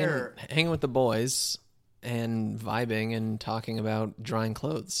air. hanging with the boys and vibing and talking about drying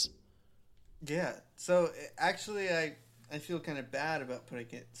clothes. Yeah. So actually, I feel kind of bad about putting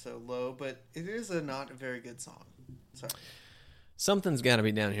it so low, but it is not a very good song. Sorry. Something's got to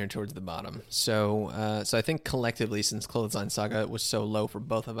be down here towards the bottom. So I think collectively, since Clothesline Saga was so low for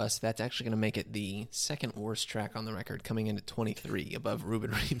both of us, that's actually going to make it the second worst track on the record, coming in at 23, above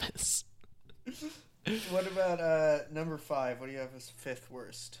Ruben Remus. What about number 5? What do you have as 5th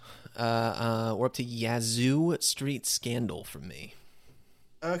worst? We're up to Yazoo Street Scandal from me.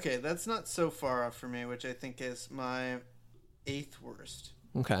 Okay, that's not so far off for me, which I think is my 8th worst.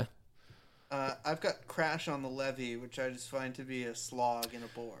 Okay. I've got Crash on the Levee, which I just find to be a slog and a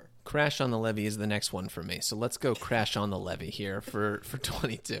bore. Crash on the Levee is the next one for me. So let's go Crash on the Levee here for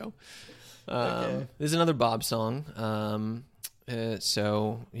 22. Okay. There's another Bob song.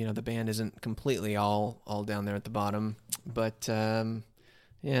 So, the band isn't completely all down there at the bottom. But, I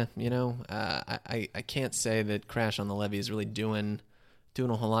can't say that Crash on the Levee is really doing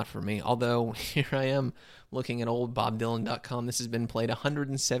a whole lot for me. Although, here I am looking at old BobDylan.com. This has been played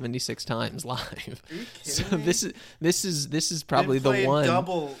 176 times live. Are you kidding So me? this is probably the one.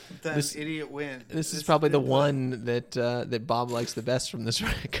 Double than Idiot Wind. This is probably the one that Bob likes the best from this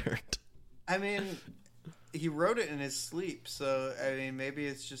record. I mean, he wrote it in his sleep, so I mean, maybe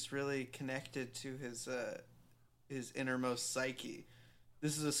it's just really connected to his innermost psyche.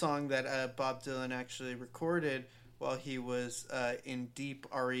 This is a song that Bob Dylan actually recorded while he was in deep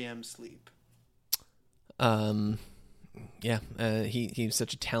REM sleep. He's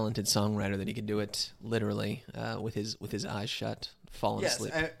such a talented songwriter that he could do it literally with his eyes shut, falling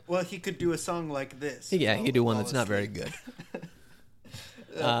asleep. Well, he could do a song like this. He could do one that's not very good.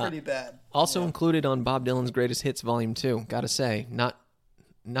 Pretty bad. Also included on Bob Dylan's Greatest Hits Volume 2. Gotta say, not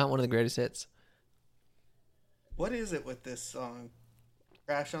one of the greatest hits. What is it with this song?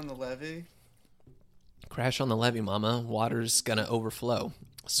 Crash on the Levee? Crash on the levee, mama. Water's gonna overflow.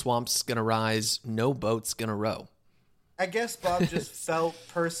 Swamp's gonna rise. No boat's gonna row. I guess Bob just felt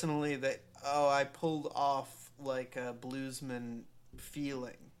personally that, I pulled off like a bluesman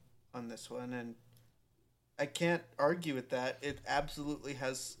feeling on this one, and I can't argue with that. It absolutely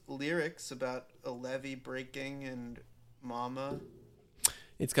has lyrics about a levee breaking and mama.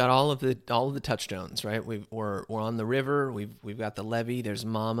 It's got all of the touchstones, right? We're on the river. We've got the levee. There's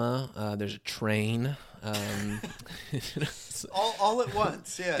mama. There's a train. all at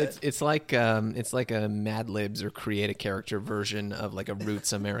once, yeah. It's like a Mad Libs or Create a Character version of like a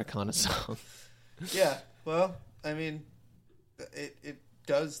Roots Americana song. Yeah, well, I mean, it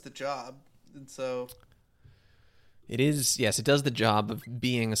does the job, and so. It is, yes, it does the job of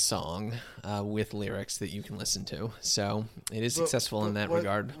being a song with lyrics that you can listen to. So it is successful in that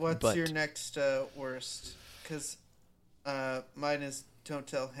regard. What's your next worst? Because mine is Don't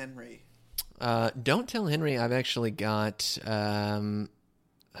Tell Henry. Don't Tell Henry, I've actually got, I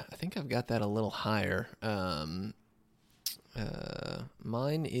think I've got that a little higher.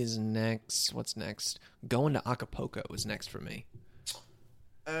 Mine is next. What's next? Going to Acapulco is next for me.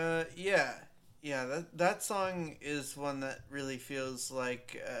 Yeah. Yeah, that song is one that really feels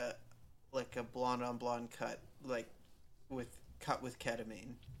like a blonde on blonde cut, like cut with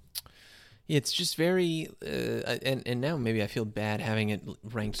ketamine. It's just very, and now maybe I feel bad having it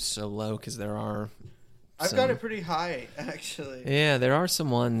ranked so low because there are. I've got it pretty high, actually. Yeah, there are some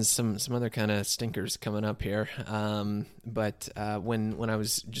ones, some other kind of stinkers coming up here. But when I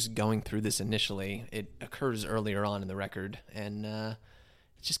was just going through this initially, it occurs earlier on in the record, and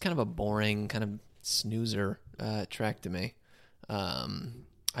it's just kind of a boring, kind of snoozer track to me.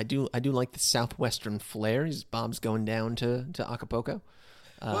 I do like the southwestern flair. Bob's going down to Acapulco.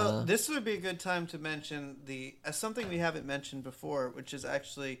 Well, this would be a good time to mention something we haven't mentioned before, which is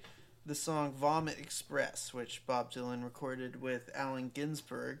actually the song "Vomit Express," which Bob Dylan recorded with Allen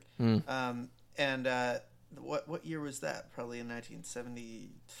Ginsberg. And what year was that? Probably in 1970.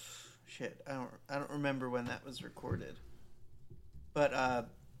 Shit, I don't remember when that was recorded. But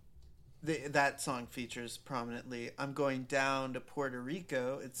that song features prominently. I'm Going Down to Puerto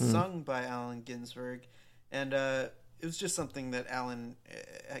Rico. It's sung by Allen Ginsberg, and it was just something that Allen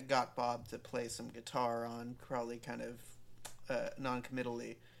got Bob to play some guitar on, probably kind of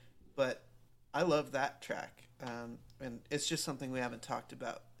non-committally. But I love that track, and it's just something we haven't talked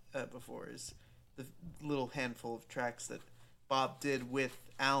about before, is the little handful of tracks that Bob did with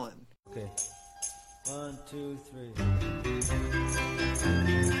Allen. Okay. 1, 2, 3.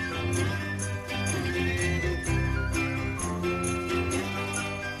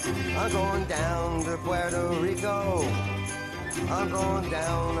 I'm going down to Puerto Rico. I'm going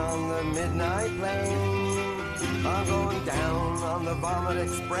down on the midnight plane. I'm going down on the Vomit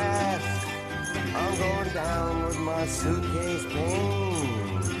Express. I'm going down with my suitcase pain.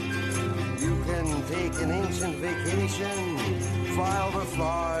 You can take an ancient vacation, fly over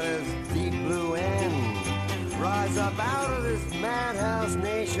Florida's deep blue end, rise up out of this madhouse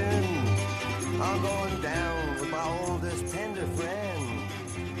nation. I'm going down with my oldest tender friend.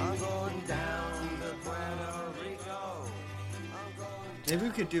 I'm going down to Puerto Rico. Maybe we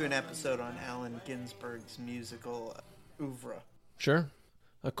could do an episode on Allen Ginsberg's musical oeuvre. Sure.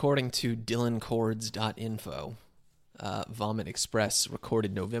 According to DylanChords.info, Vomit Express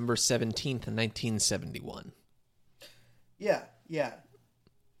recorded November 17th, 1971. Yeah.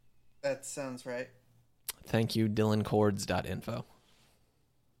 That sounds right. Thank you, DylanChords.info.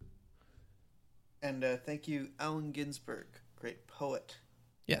 And thank you, Allen Ginsberg, great poet.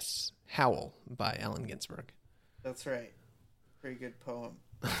 Yes, Howl by Allen Ginsberg. That's right. Very good poem.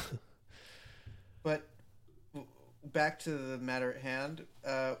 But back to the matter at hand.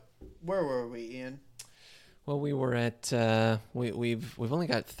 Where were we, Ian? Well, we were at we've only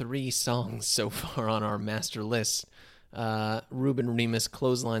got 3 songs so far on our master list. Ruben Remus,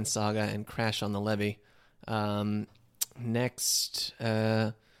 Clothesline Saga, and Crash on the Levee. Next, I'm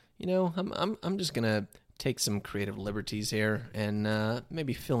just gonna take some creative liberties here and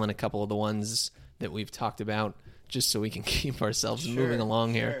maybe fill in a couple of the ones that we've talked about, just so we can keep ourselves moving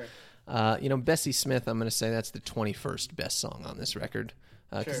along here. Bessie Smith, I'm going to say that's the 21st best song on this record,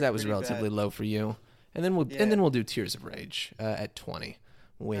 because that was relatively low for you. And then we'll do Tears of Rage at 20,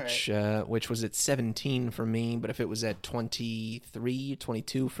 which was at 17 for me. But if it was at 23,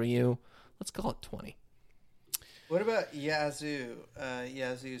 22 for you, let's call it 20. What about Yazoo?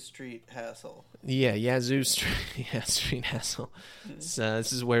 Yazoo Street Hassle. Yeah, Yazoo Street Hassle. This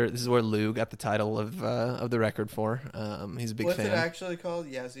is where Lou got the title of the record for. He's a big fan. What's it actually called?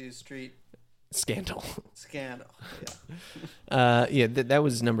 Yazoo Street. Scandal. Scandal. Yeah. Yeah, that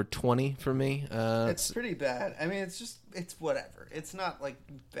was number 20 for me. It's pretty bad. I mean, it's whatever. It's not like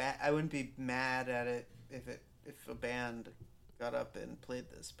bad. I wouldn't be mad at it if a band got up and played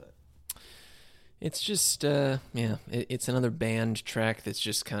this, but it's just it's another band track that's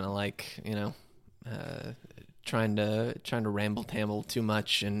just kind of like, trying to ramble tamble too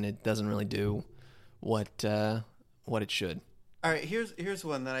much, and it doesn't really do what it should. All right, here's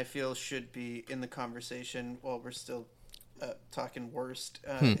one that I feel should be in the conversation while we're still talking worst.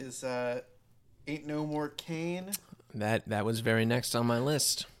 Is Ain't No More Kane. That was very next on my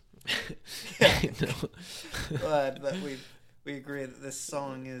list. Yeah. Glad that we agree that this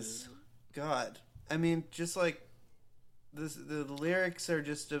song is God. I mean, just like this, the lyrics are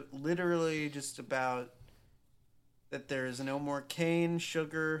just literally just about that there is no more cane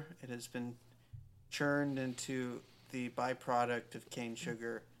sugar. It has been churned into the byproduct of cane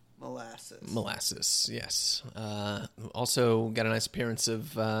sugar, molasses. Molasses, yes. Also got a nice appearance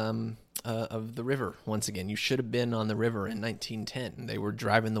of the river once again. You should have been on the river in 1910. They were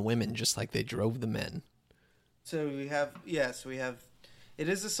driving the women just like they drove the men. So we have. It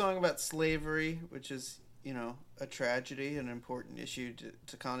is a song about slavery, which is a tragedy, an important issue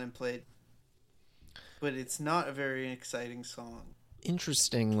to contemplate. But it's not a very exciting song.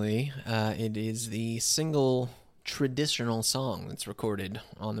 Interestingly, it is the single traditional song that's recorded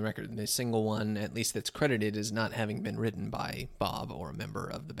on the record. The single one, at least that's credited, as not having been written by Bob or a member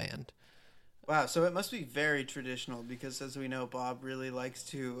of the band. Wow, so it must be very traditional because, as we know, Bob really likes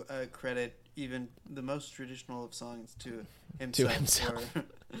to credit even the most traditional of songs to himself.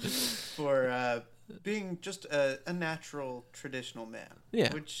 For being just a natural, traditional man.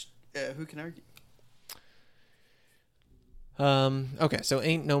 Yeah. Which, who can argue? Okay, so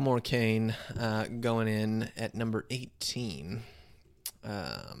Ain't No More Kane going in at number 18.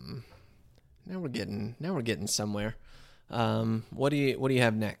 Now we're getting somewhere. What do you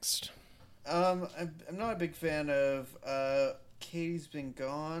have next? I'm not a big fan of Katie's Been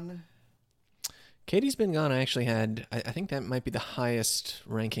Gone. Katie's Been Gone. I actually had. I think that might be the highest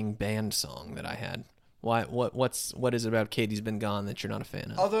ranking band song that I had. Why? What is it about Katie's Been Gone that you're not a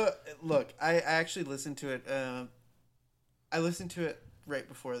fan of? Although, look, I actually listened to it. I listened to it right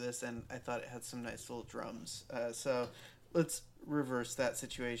before this, and I thought it had some nice little drums. So let's reverse that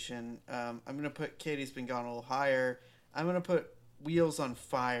situation. I'm going to put Katie's Been Gone a little higher. I'm going to put Wheels on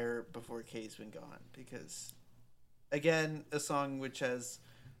Fire before Katie's Been Gone because, again, a song which has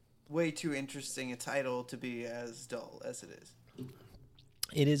way too interesting a title to be as dull as it is.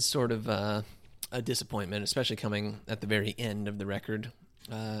 It is sort of a disappointment, especially coming at the very end of the record.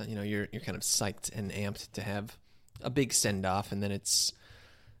 You're kind of psyched and amped to have a big send off, and then it's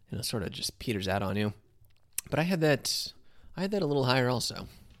sort of just peters out on you. But I had that a little higher also.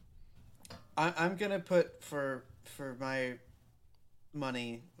 I'm gonna put for my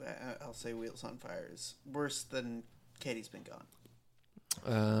money. I'll say Wheels on Fire is worse than Katie's Been Gone.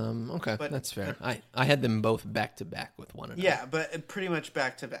 Okay, but that's fair. I had them both back to back with one another. Yeah, but pretty much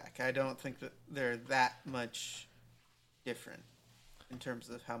back to back. I don't think that they're that much different in terms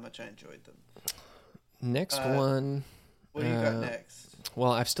of how much I enjoyed them. Next one. What do you got next?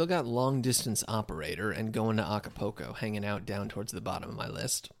 Well, I've still got Long Distance Operator and Going to Acapulco hanging out down towards the bottom of my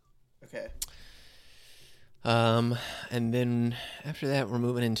list. Okay. And then after that, we're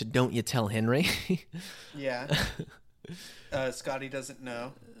moving into Don't You Tell Henry. Yeah. Scotty Doesn't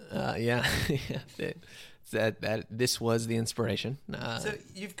Know. Yeah. This was the inspiration. So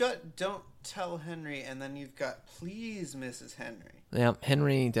you've got Don't Tell Henry, and then you've got Please Mrs. Henry. Yeah,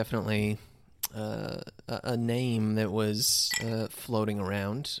 Henry definitely a name that was floating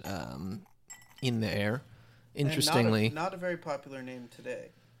around in the air. Interestingly, not a very popular name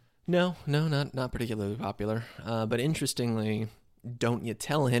today. No, not particularly popular. But interestingly, Don't You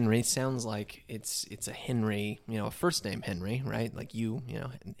Tell Henry sounds like it's a Henry, a first name Henry, right? Like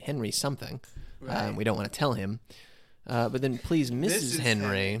Henry something. Right. We don't want to tell him. But then Please Mrs.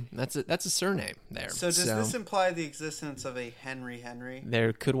 Henry, that's a surname there. So does this imply the existence of a Henry?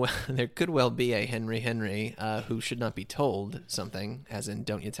 There could well be a Henry who should not be told something, as in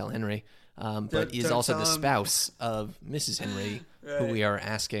Don't You Tell Henry, but is also the spouse of Mrs. Henry, right, who we are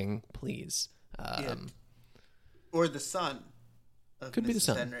asking please. Or the son of could Mrs. be the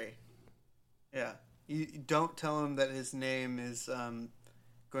son. Henry. Yeah. You don't tell him that his name is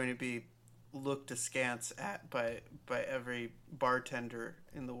going to be looked askance at by every bartender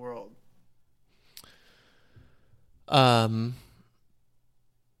in the world.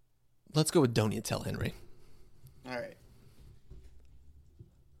 Let's go with Don't You Tell Henry. All right.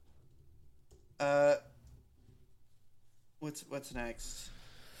 What's next?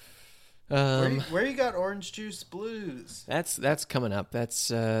 Where you got Orange Juice Blues? That's coming up. That's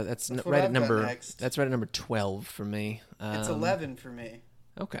what right at I've got number. next. That's right at number 12 for me. It's 11 for me.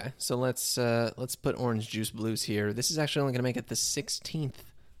 Okay, so let's put Orange Juice Blues here. This is actually only going to make it the 16th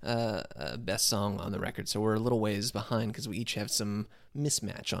best song on the record, so we're a little ways behind because we each have some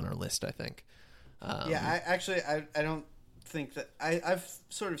mismatch on our list, I think. I don't think that I've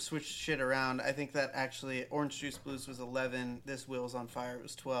sort of switched shit around. I think that actually Orange Juice Blues was 11. This Wheels on Fire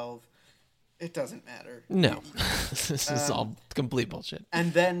was 12. It doesn't matter. No, this is all complete bullshit.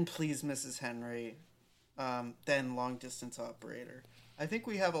 And then Please Mrs. Henry, then Long Distance Operator. I think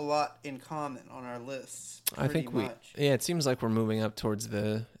we have a lot in common on our lists. I think much. it seems like we're moving up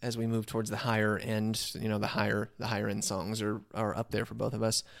as we move towards the higher end, the higher end songs are up there for both of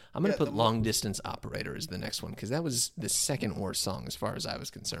us. I'm going to put Long Distance Operator as the next one because that was the second worst song as far as I was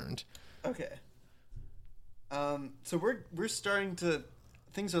concerned. Okay. So we're starting to,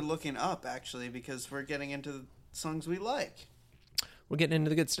 things are looking up actually because we're getting into songs we like. We're getting into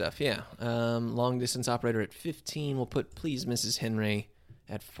the good stuff, yeah. Long Distance Operator at 15. We'll put Please Mrs. Henry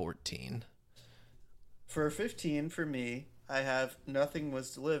at 14. For 15, for me, I have Nothing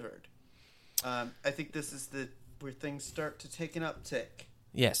Was Delivered. I think this is where things start to take an uptick.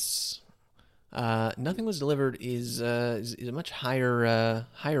 Yes. Nothing Was Delivered is a much higher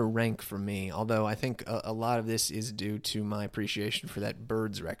rank for me, although I think a lot of this is due to my appreciation for that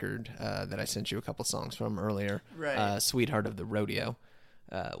Birds record that I sent you a couple songs from earlier. Right. Sweetheart of the Rodeo,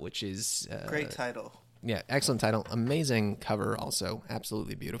 which is... great title. Yeah, excellent title. Amazing cover also.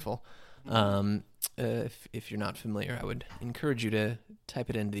 Absolutely beautiful. If you're not familiar, I would encourage you to type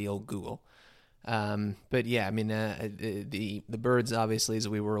it into the old Google. But yeah, I mean, the Birds, obviously, as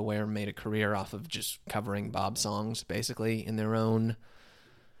we were aware, made a career off of just covering Bob songs, basically, in their own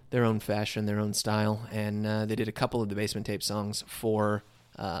fashion, their own style. And they did a couple of the Basement Tape songs for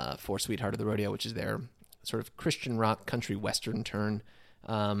Sweetheart of the Rodeo, which is their sort of Christian rock, country western turn.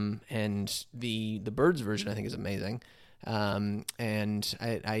 And the Birds version, I think, is amazing. And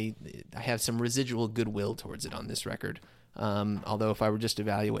I have some residual goodwill towards it on this record. Although if I were just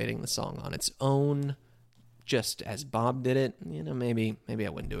evaluating the song on its own, just as Bob did it, maybe I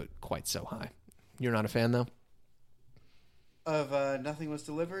wouldn't do it quite so high. You're not a fan, though? Of Nothing Was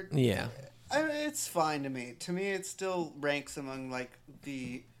Delivered? Yeah. It's fine to me. To me, it still ranks among, like,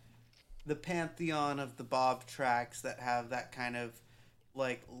 the pantheon of the Bob tracks that have that kind of,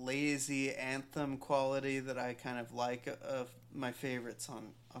 like, lazy anthem quality that I kind of like of my favorites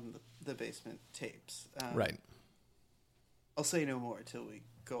on the Basement Tapes. Right. I'll say no more till we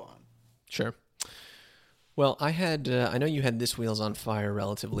go on. Sure. Well, I know you had This Wheels on Fire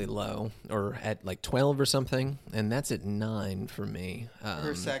relatively low, or at like 12 or something, and that's at 9 for me.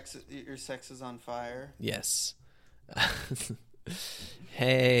 Your sex is on fire. Yes.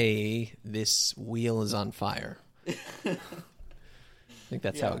 Hey, this wheel is on fire. I think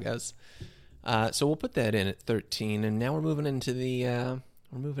that's how it goes. So we'll put that in at 13, and now we're moving into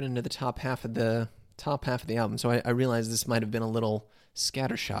the top half of the album. So I realize this might have been a little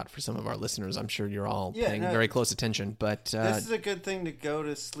scattershot for some of our listeners. I'm sure you're all paying very close attention, but this is a good thing to go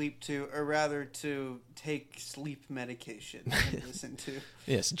to sleep to, or rather to take sleep medication and listen to.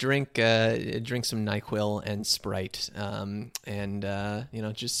 Yes, drink some NyQuil and Sprite, and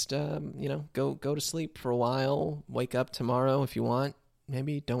go to sleep for a while. Wake up tomorrow if you want.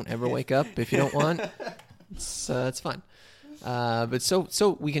 Maybe don't ever wake up if you don't want. It's fine. But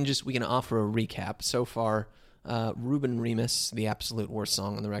so we can offer a recap. So far, Ruben Remus, the absolute worst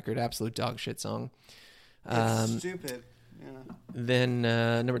song on the record, absolute dog shit song. It's stupid. Yeah. Then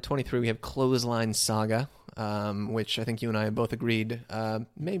number 23, we have Clothesline Saga, which I think you and I have both agreed.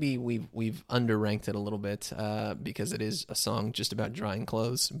 Maybe we've underranked it a little bit because it is a song just about drying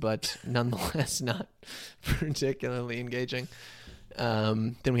clothes, but nonetheless not particularly engaging.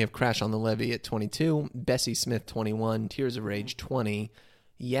 Then we have Crash on the Levee at 22, Bessie Smith 21, Tears of Rage 20,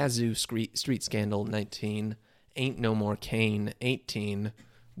 Yazoo Street Scandal 19, Ain't No More Kane 18,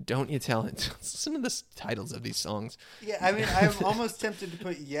 Don't You Tell It. Some of the titles of these songs. Yeah, I mean, I'm almost tempted to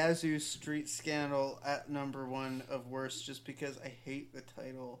put Yazoo Street Scandal at number 1 of worst just because I hate the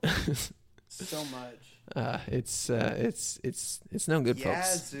title so much. It's no good,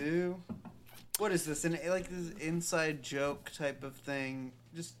 folks. Yazoo. What is this? This inside joke type of thing?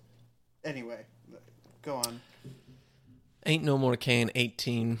 Just anyway, go on. Ain't No More Kane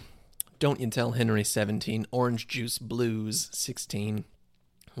 18, Don't You Tell Henry 17, Orange Juice Blues 16,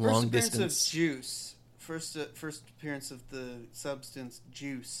 Long Distance. Of juice. First appearance of the substance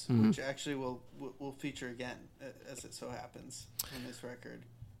juice, which actually will feature again as it so happens on this record.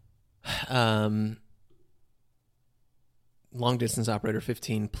 long distance operator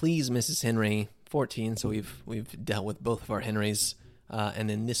 15, please, Mrs. Henry 14. So we've dealt with both of our Henrys, and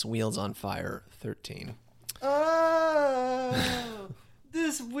then this wheel's on fire 13. Oh,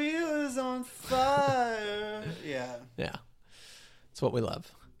 this wheel is on fire. Yeah. Yeah, it's what we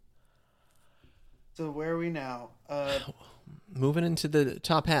love. So where are we now? Moving into the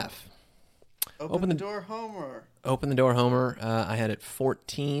top half. Open the door, Homer. Open the door, Homer. I had it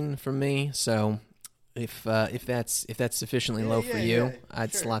 14 from me. So if that's sufficiently low for you,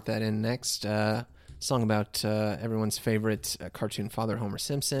 I'd slot that in next. Song about everyone's favorite cartoon father, Homer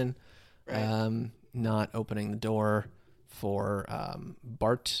Simpson. Right. Not opening the door for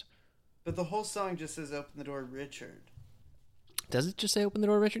Bart. But the whole song just says "Open the door, Richard." Does it just say "Open the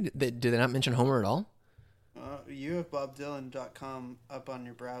door, Richard"? Do they not mention Homer at all? You have BobDylan.com up on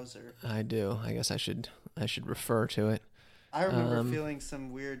your browser. I do. I guess I should refer to it. I remember feeling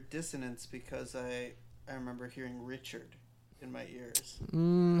some weird dissonance because I remember hearing Richard in my ears.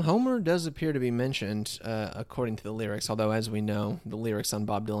 Homer does appear to be mentioned according to the lyrics, although as we know, the lyrics on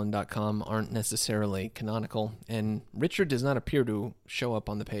BobDylan.com aren't necessarily canonical, and Richard does not appear to show up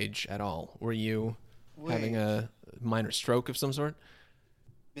on the page at all. Were you having a minor stroke of some sort?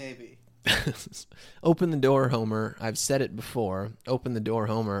 Maybe. Open the door, Homer. I've said it before. Open the door,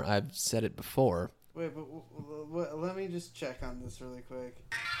 Homer. I've said it before. Wait, but let me just check on this really quick.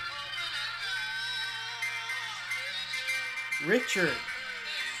 Richard.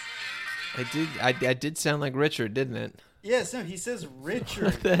 I did sound like Richard, didn't it? Yes, no, he says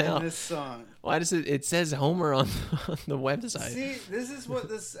Richard in this song. Why does it says Homer on the website? See, this is what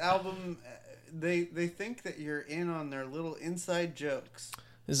this album, they think that you're in on their little inside jokes.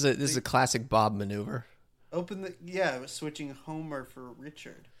 This is a classic Bob maneuver. Switching Homer for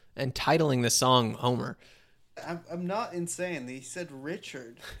Richard. And titling the song Homer. I'm not insane. He said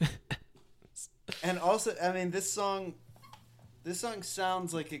Richard. And also, I mean, this song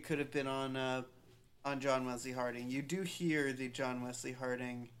sounds like it could have been on John Wesley Harding. You do hear the John Wesley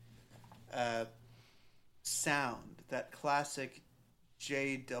Harding sound, that classic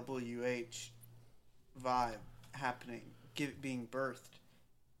JWH vibe happening, being birthed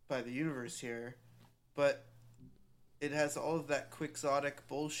by the universe here, but it has all of that quixotic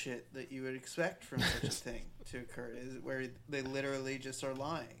bullshit that you would expect from such a thing to occur, where they literally just are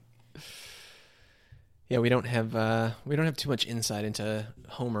lying. Yeah, we don't have too much insight into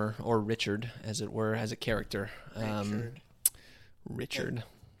Homer or Richard, as it were, as a character. Richard.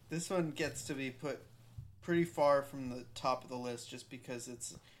 This one gets to be put pretty far from the top of the list just because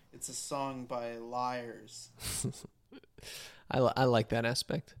it's a song by liars. I like that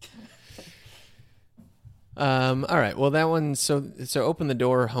aspect. All right. Well, that one. So open the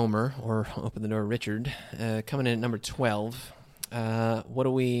door, Homer, or open the door, Richard. Coming in at number 12. What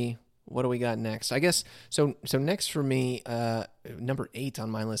do we got next? I guess so. Next for me, number 8 on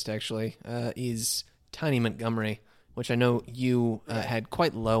my list actually is Tiny Montgomery, which I know you had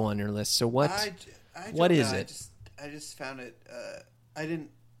quite low on your list. So what is it? I just found it. I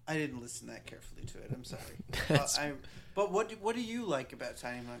didn't listen that carefully to it. I'm sorry. But what do you like about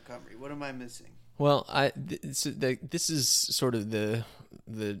Tiny Montgomery? What am I missing? Well, this is sort of the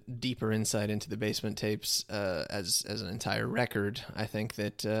deeper insight into the Basement Tapes as an entire record. I think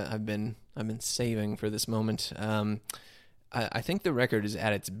that I've been saving for this moment. I think the record is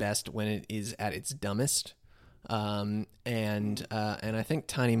at its best when it is at its dumbest. And I think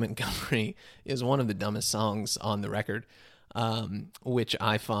Tiny Montgomery is one of the dumbest songs on the record, which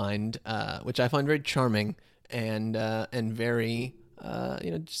I find very charming and very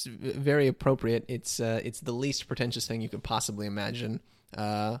just very appropriate. It's the least pretentious thing you could possibly imagine.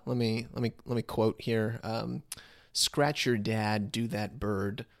 Let me quote here. Scratch your dad, do that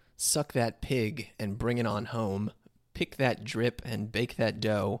bird, suck that pig and bring it on home. Pick that drip and bake that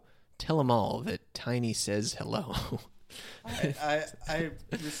dough. Tell them all that Tiny says hello. I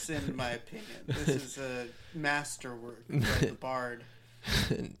rescind my opinion. This is a masterwork by the bard.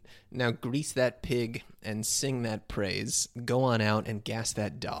 Now grease that pig and sing that praise. Go on out and gas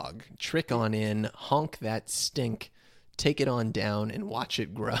that dog. Trick on in, honk that stink. Take it on down and watch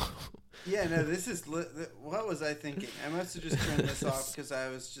it grow. Yeah, no, this is... What was I thinking? I must have just turned this off because I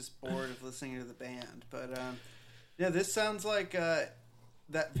was just bored of listening to the band. But, yeah, this sounds like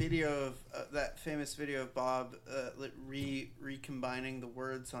that video of... that famous video of Bob recombining the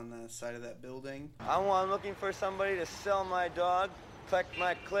words on the side of that building. I'm looking for somebody to sell my dog, collect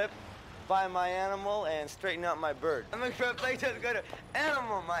my clip, buy my animal, and straighten out my bird. I'm looking for a place that's going to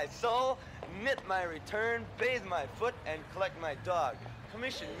animal my soul, knit my return, bathe my foot, and collect my dog.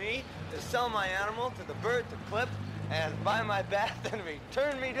 Commission me to sell my animal to the bird to clip, and buy my bath and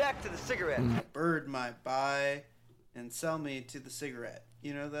return me back to the cigarette. Bird my buy, and sell me to the cigarette.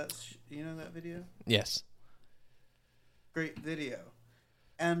 You know that video? Yes. Great video.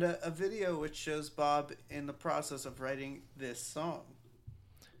 And a video which shows Bob in the process of writing this song.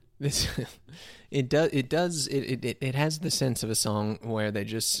 This it has the sense of a song where they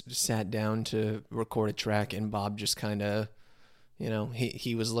just sat down to record a track, and Bob just kind of,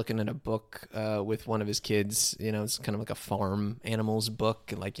 he was looking at a book with one of his kids. It's kind of like a farm animals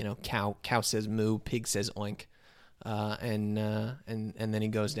book, like cow says moo, pig says oink, and then he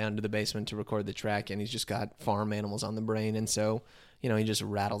goes down to the basement to record the track, and he's just got farm animals on the brain, and so he just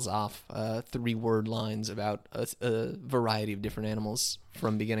rattles off 3-word lines about a variety of different animals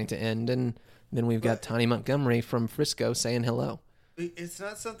from beginning to end, and then we've got Tiny Montgomery from Frisco saying hello. It's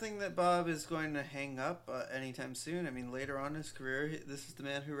not something that Bob is going to hang up anytime soon. I mean, later on in his career, this is the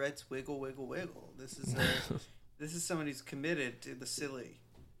man who writes Wiggle, Wiggle, Wiggle. This is somebody who's committed to the silly,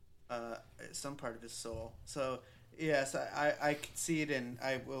 some part of his soul. So, yes, I can see it, and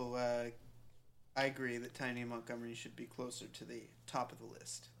I will... I agree that Tiny Montgomery should be closer to the top of the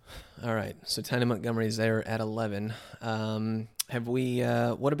list. All right, so Tiny Montgomery's there at 11. Have we?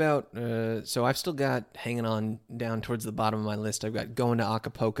 What about? So I've still got hanging on down towards the bottom of my list. I've got Going to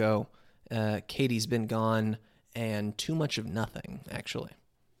Acapulco, Katie's Been Gone, and Too Much of Nothing. Actually.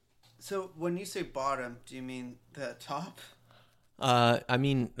 So when you say bottom, do you mean the top? I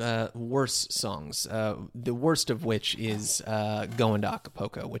mean worse songs. The worst of which is Going to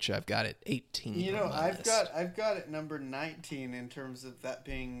Acapulco, which I've got at 18. I've got it number 19 in terms of that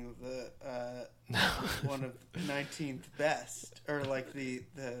being the one of 19th best, or like the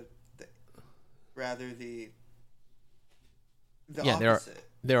yeah, opposite.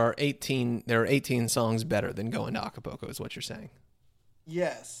 There are 18 songs better than Going to Acapulco, is what you're saying.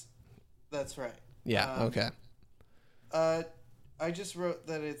 Yes, that's right. Yeah. Okay. I just wrote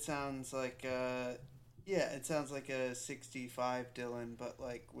that it sounds like it sounds like a 65 Dylan, but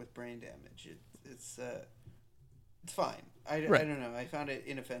like with brain damage. It's fine. I don't know. I found it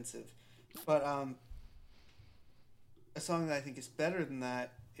inoffensive, but a song that I think is better than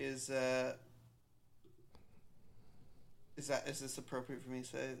that is this appropriate for me to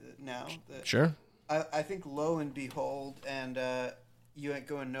say now? Sure. I think Lo and Behold and You Ain't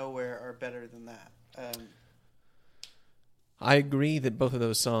Going Nowhere are better than that. I agree that both of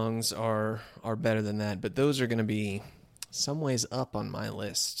those songs are better than that, but those are going to be some ways up on my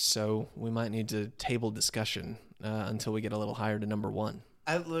list, so we might need to table discussion until we get a little higher to number 1.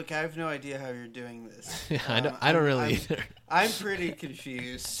 I have no idea how you're doing this. I don't really either. I'm pretty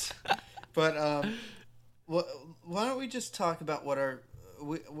confused, but why don't we just talk about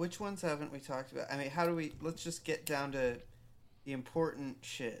which ones haven't we talked about? I mean, let's just get down to the important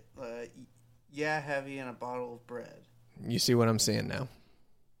shit. Yeah, Heavy, and A Bottle of Bread. You see what I'm saying now.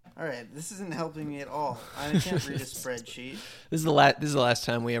 All right, this isn't helping me at all. I can't read a spreadsheet. This is the last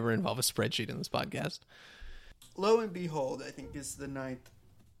time we ever involve a spreadsheet in this podcast. Lo and Behold, I think, is the 9th.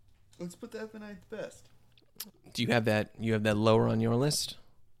 Let's put that at the 9th best. Do you have that? You have that lower on your list?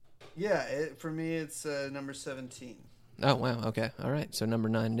 Yeah, for me, it's number 17. Oh wow. Okay. All right. So number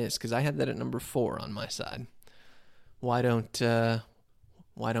 9 it is, because I had that at number 4 on my side. Why don't you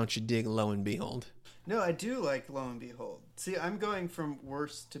dig Lo and Behold? No, I do like Lo and Behold. See, I'm going from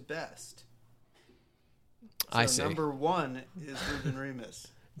worst to best. So I see. Number 1 is Ruben Remus.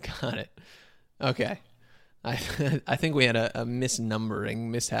 Got it. Okay. I think we had a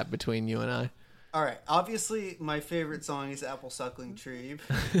misnumbering mishap between you and I. All right. Obviously, my favorite song is Apple Suckling Tree.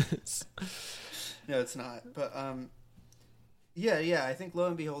 No, it's not. But yeah. I think Lo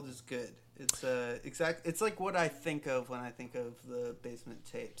and Behold is good. It's It's like what I think of when I think of the Basement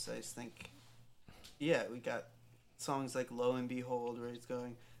Tapes. I just think. Yeah, we got songs like Lo and Behold, where he's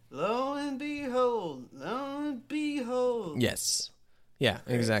going, Lo and Behold, Lo and Behold. Yes. Yeah,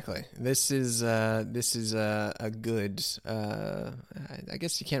 exactly. This is a good, I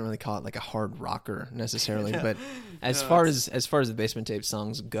guess you can't really call it like a hard rocker necessarily, but as far as the Basement Tape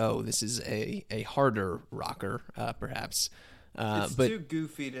songs go, this is a harder rocker, perhaps. It's but too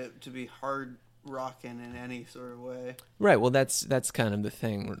goofy to be hard rocking in any sort of way. Right. Well, that's kind of the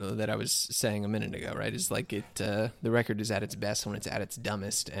thing that I was saying a minute ago, right? Is like the record is at its best when it's at its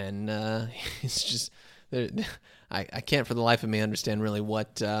dumbest, and it's just I can't for the life of me understand really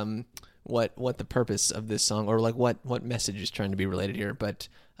what the purpose of this song, or like what message is trying to be related here. But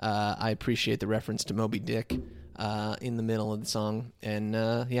I appreciate the reference to Moby Dick in the middle of the song, and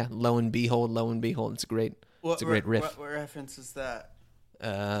yeah, Lo and Behold, it's a great riff. What reference is that?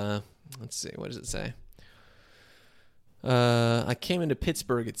 Let's see. What does it say? I came into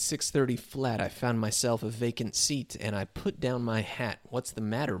Pittsburgh at 6:30 flat. I found myself a vacant seat, and I put down my hat. What's the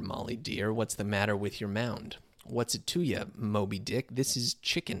matter, Molly dear? What's the matter with your mound? what's it to you, Moby Dick? This is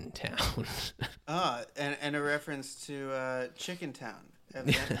Chicken Town. And a reference to Chicken Town.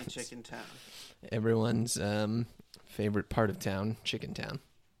 Evidently Chicken Town. Everyone's favorite part of town, Chicken Town.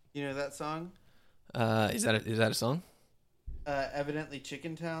 You know that song? Is that a song? Evidently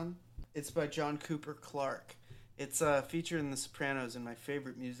Chicken Town. It's by John Cooper Clarke. It's featured in The Sopranos, and my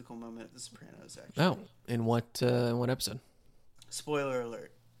favorite musical moment of The Sopranos, actually. Oh, in what episode? Spoiler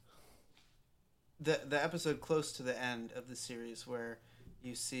alert. The episode close to the end of the series where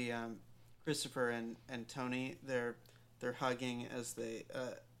you see Christopher and Tony, they're hugging as they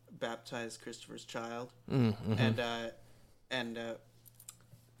baptize Christopher's child, and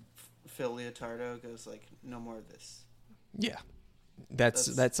Phil Leotardo goes like, "No more of this." Yeah,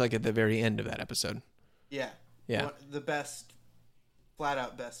 that's like at the very end of that episode. Yeah. The best, flat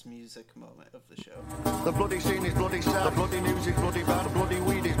out best music moment of the show. The bloody scene is bloody sad. The bloody news is bloody bad. The bloody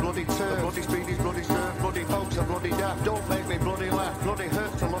weed is bloody turf. The bloody speed is bloody surf. Bloody folks are bloody daft. Don't make me bloody laugh. Bloody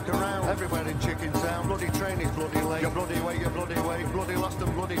hurt to look around. Everywhere in Chicken Town. Bloody train is bloody late. You're bloody way, you're bloody way. Bloody lost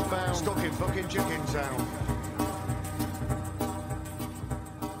and bloody found. Stuck in fucking Chicken Town.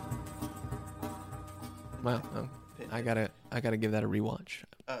 Wow, I gotta give that a rewatch.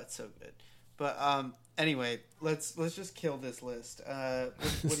 Oh, it's so good. But anyway, let's just kill this list. What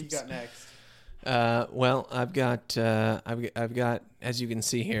do you got next? Well, I've got, as you can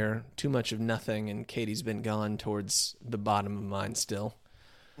see here, Too Much of Nothing, and Katie's Been Gone towards the bottom of mine still.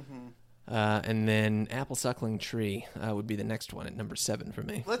 Mm-hmm. And then Apple Suckling Tree would be the next one at number 7 for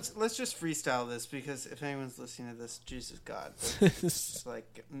me. Let's just freestyle this, because if anyone's listening to this, Jesus God, it's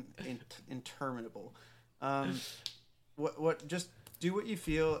like interminable. What? Just do what you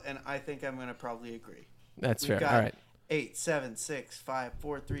feel, and I think I'm going to probably agree. That's fair. Got all right. 8, 7, 6, 5,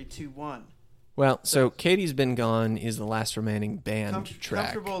 4, 3, 2, 1. Well, so Katie's Been Gone is the last remaining band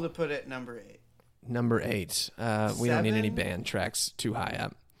track. Comfortable to put it number 8. Number 8. We don't need any band tracks too high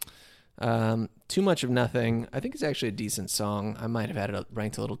up. Too Much of Nothing. I think it's actually a decent song. I might have had it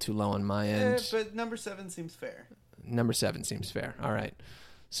ranked a little too low on my end. But number 7 seems fair. Number 7 seems fair. All right.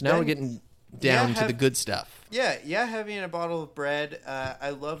 So now we're getting down to the good stuff. Yeah, Heavy in a Bottle of Bread.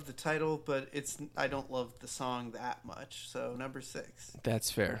 I love the title, but I don't love the song that much. So number 6.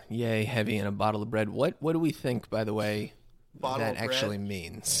 That's fair. Yay, Heavy in a Bottle of Bread. What do we think, by the way, that actually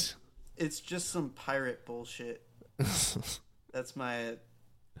means? It's just some pirate bullshit. That's my.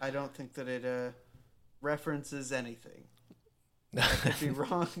 I don't think that it references anything. I could be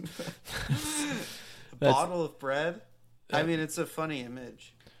wrong. Bottle of bread. I mean, it's a funny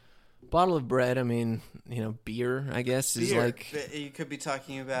image. Bottle of bread, I mean, beer, I guess, is like... You could be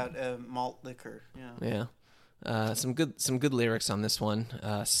talking about malt liquor. Yeah. Some good lyrics on this one.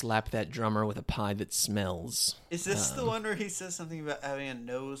 Slap that drummer with a pie that smells. Is this the one where he says something about having a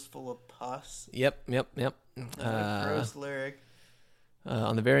nose full of pus? Yep. Gross lyric.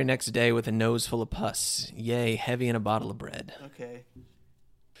 On the very next day with a nose full of pus. Yay, heavy in a bottle of bread. Okay.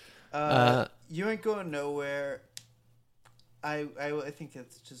 You Ain't Going Nowhere... I think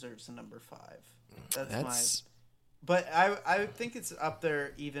it deserves a number 5. That's but I think it's up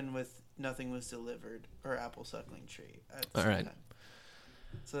there even with Nothing Was Delivered or Apple Suckling Tree. All right. Time.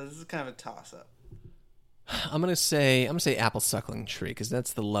 So this is kind of a toss up. I'm gonna say Apple Suckling Tree because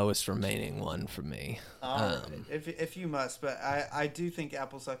that's the lowest remaining one for me. All right. If you must, but I do think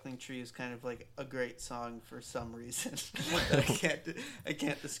Apple Suckling Tree is kind of like a great song for some reason. I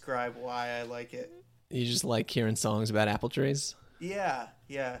can't describe why I like it. You just like hearing songs about apple trees? Yeah,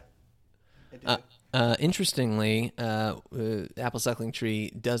 I do. Interestingly, Apple Suckling Tree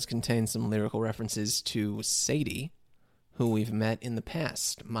does contain some lyrical references to Sadie, who we've met in the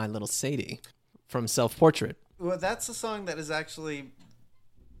past, My Little Sadie, from Self Portrait. Well, that's a song that is actually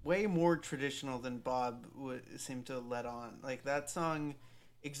way more traditional than Bob would seem to let on. Like, that song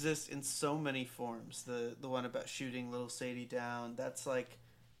exists in so many forms. The one about shooting little Sadie down, that's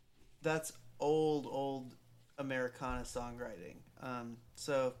old Americana songwriting.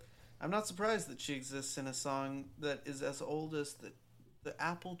 So I'm not surprised that she exists in a song that is as old as the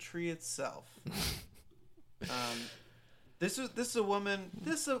apple tree itself. This is a woman.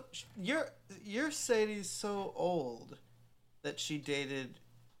 Your Sadie's so old that she dated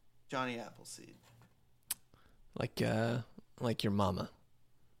Johnny Appleseed. Like your mama.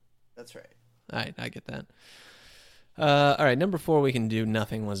 That's right. All right, I get that. All right, number 4, we can do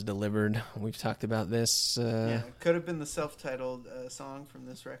Nothing Was Delivered. We've talked about this. Could have been the self-titled song from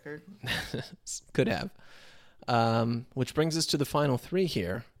this record. Could have. Which brings us to the final 3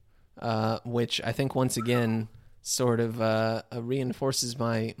 here, which I think once again sort of reinforces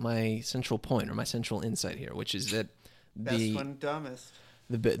my central point or my central insight here, which is that best one dumbest.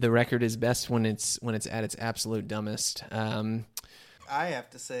 the record is best when it's at its absolute dumbest. I have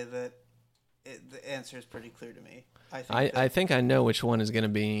to say that the answer is pretty clear to me. I think I know which one is going to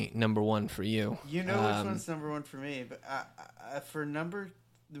be number one for you. You know which one's number one for me, but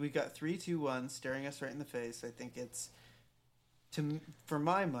we got 3, 2, 1 staring us right in the face. I think it's for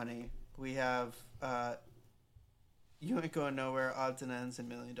my money. We have You Ain't Going Nowhere, Odds and Ends,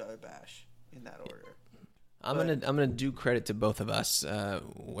 and $1 Million Bash in that order. I'm gonna do credit to both of us,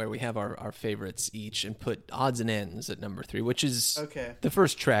 where we have our favorites each, and put Odds and Ends at number 3, which is the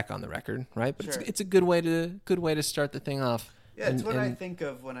first track on the record, right? But it's a good way to start the thing off. Yeah, it's what I think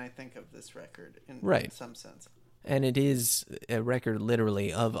of when I think of this record, in some sense. And it is a record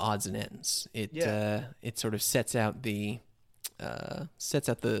literally of odds and ends. It sort of sets out the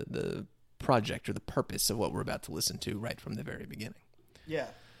project or the purpose of what we're about to listen to right from the very beginning. Yeah.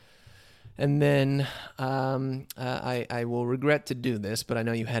 And then I will regret to do this, but I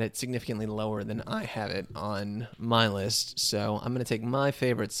know you had it significantly lower than I have it on my list. So I'm going to take my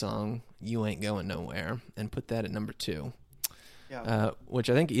favorite song, You Ain't Going Nowhere, and put that at number 2. Yeah. Which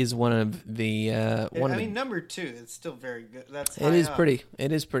I think is one of the number 2. It's still very good. That's it is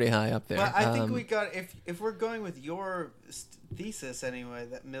pretty high up there. But I think we got if we're going with your thesis anyway,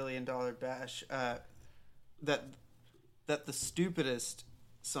 that $1 Million Bash, that the stupidest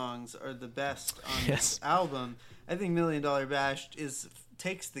songs are the best on this album. I think $1 Million Bash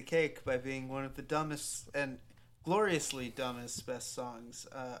takes the cake by being one of the dumbest and gloriously dumbest best songs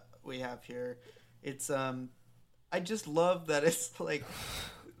we have here. It's I just love that it's like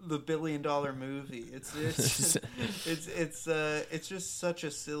the $1 billion movie. It's just such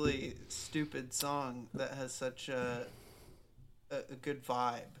a silly, stupid song that has such a good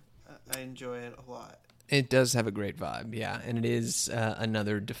vibe. I enjoy it a lot. It does have a great vibe, yeah, and it is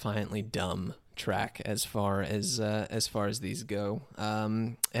another defiantly dumb track as far as these go.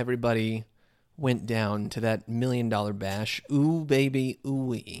 Everybody went down to that $1 Million Bash. Ooh baby, ooh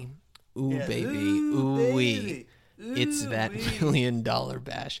wee, ooh baby, ooh wee. It's that $1 Million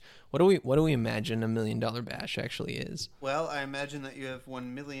Bash. What do we imagine $1 Million Bash actually is? Well, I imagine that you have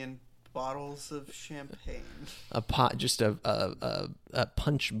 1 million bottles of champagne. A pot, just a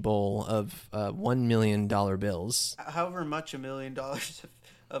punch bowl of $1 million bills. However much $1 million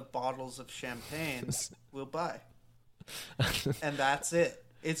of bottles of champagne we'll buy, and that's it.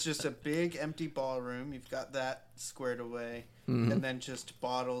 It's just a big empty ballroom. You've got that squared away, and then just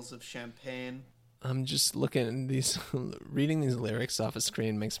bottles of champagne. I'm just looking at these, reading these lyrics off a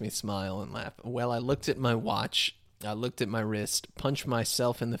screen makes me smile and laugh. Well, I looked at my watch, I looked at my wrist, punched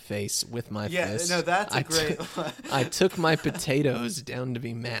myself in the face with my fist. Yeah, no, that's great. I took my potatoes down to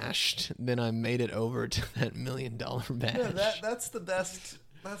be mashed, then I made it over to that $1 Million Bash. No, that's the best.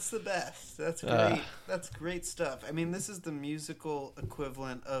 That's the best. That's great. That's great stuff. I mean, this is the musical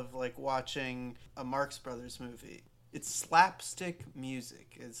equivalent of like watching a Marx Brothers movie. It's slapstick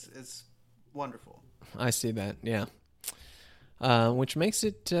music. It's wonderful. I see that. Yeah. Which makes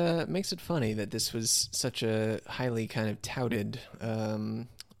it funny that this was such a highly kind of touted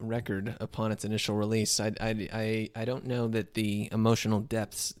record upon its initial release. I don't know that the emotional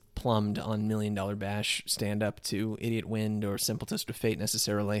depths plumbed on $1 Million Bash stand up to Idiot Wind or Simple Twist of Fate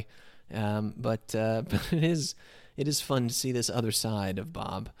necessarily, but it is fun to see this other side of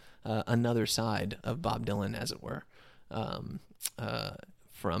Bob, another side of Bob Dylan, as it were,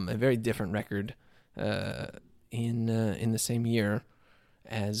 from a very different record in the same year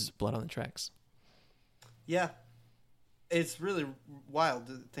as Blood on the Tracks. Yeah, it's really wild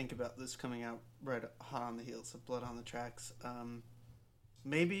to think about this coming out right hot on the heels of Blood on the Tracks.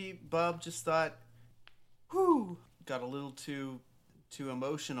 Maybe Bob just thought, "Whoo!" got a little too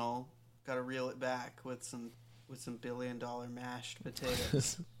emotional. Got to reel it back with some $1 billion mashed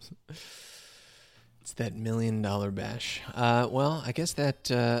potatoes. It's that $1 Million Bash. Well, I guess that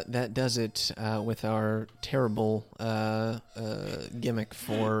does it with our terrible gimmick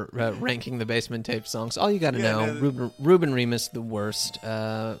for ranking the Basement Tape songs. All you got to know, Ruben Remus, the worst.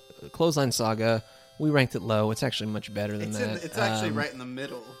 Clothesline Saga, we ranked it low. It's actually much better than that. It's actually right in the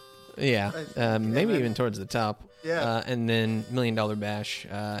middle. Yeah, maybe even towards the top. Yeah. And then $1 Million Bash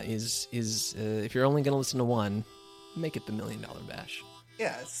is if you're only going to listen to one, make it the $1 Million Bash.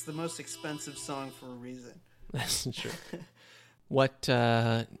 Yeah, it's the most expensive song for a reason. That's true. What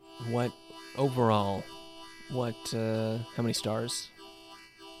overall? How many stars?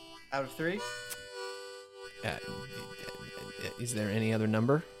 Out of 3? Is there any other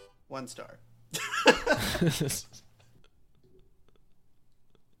number? 1 star.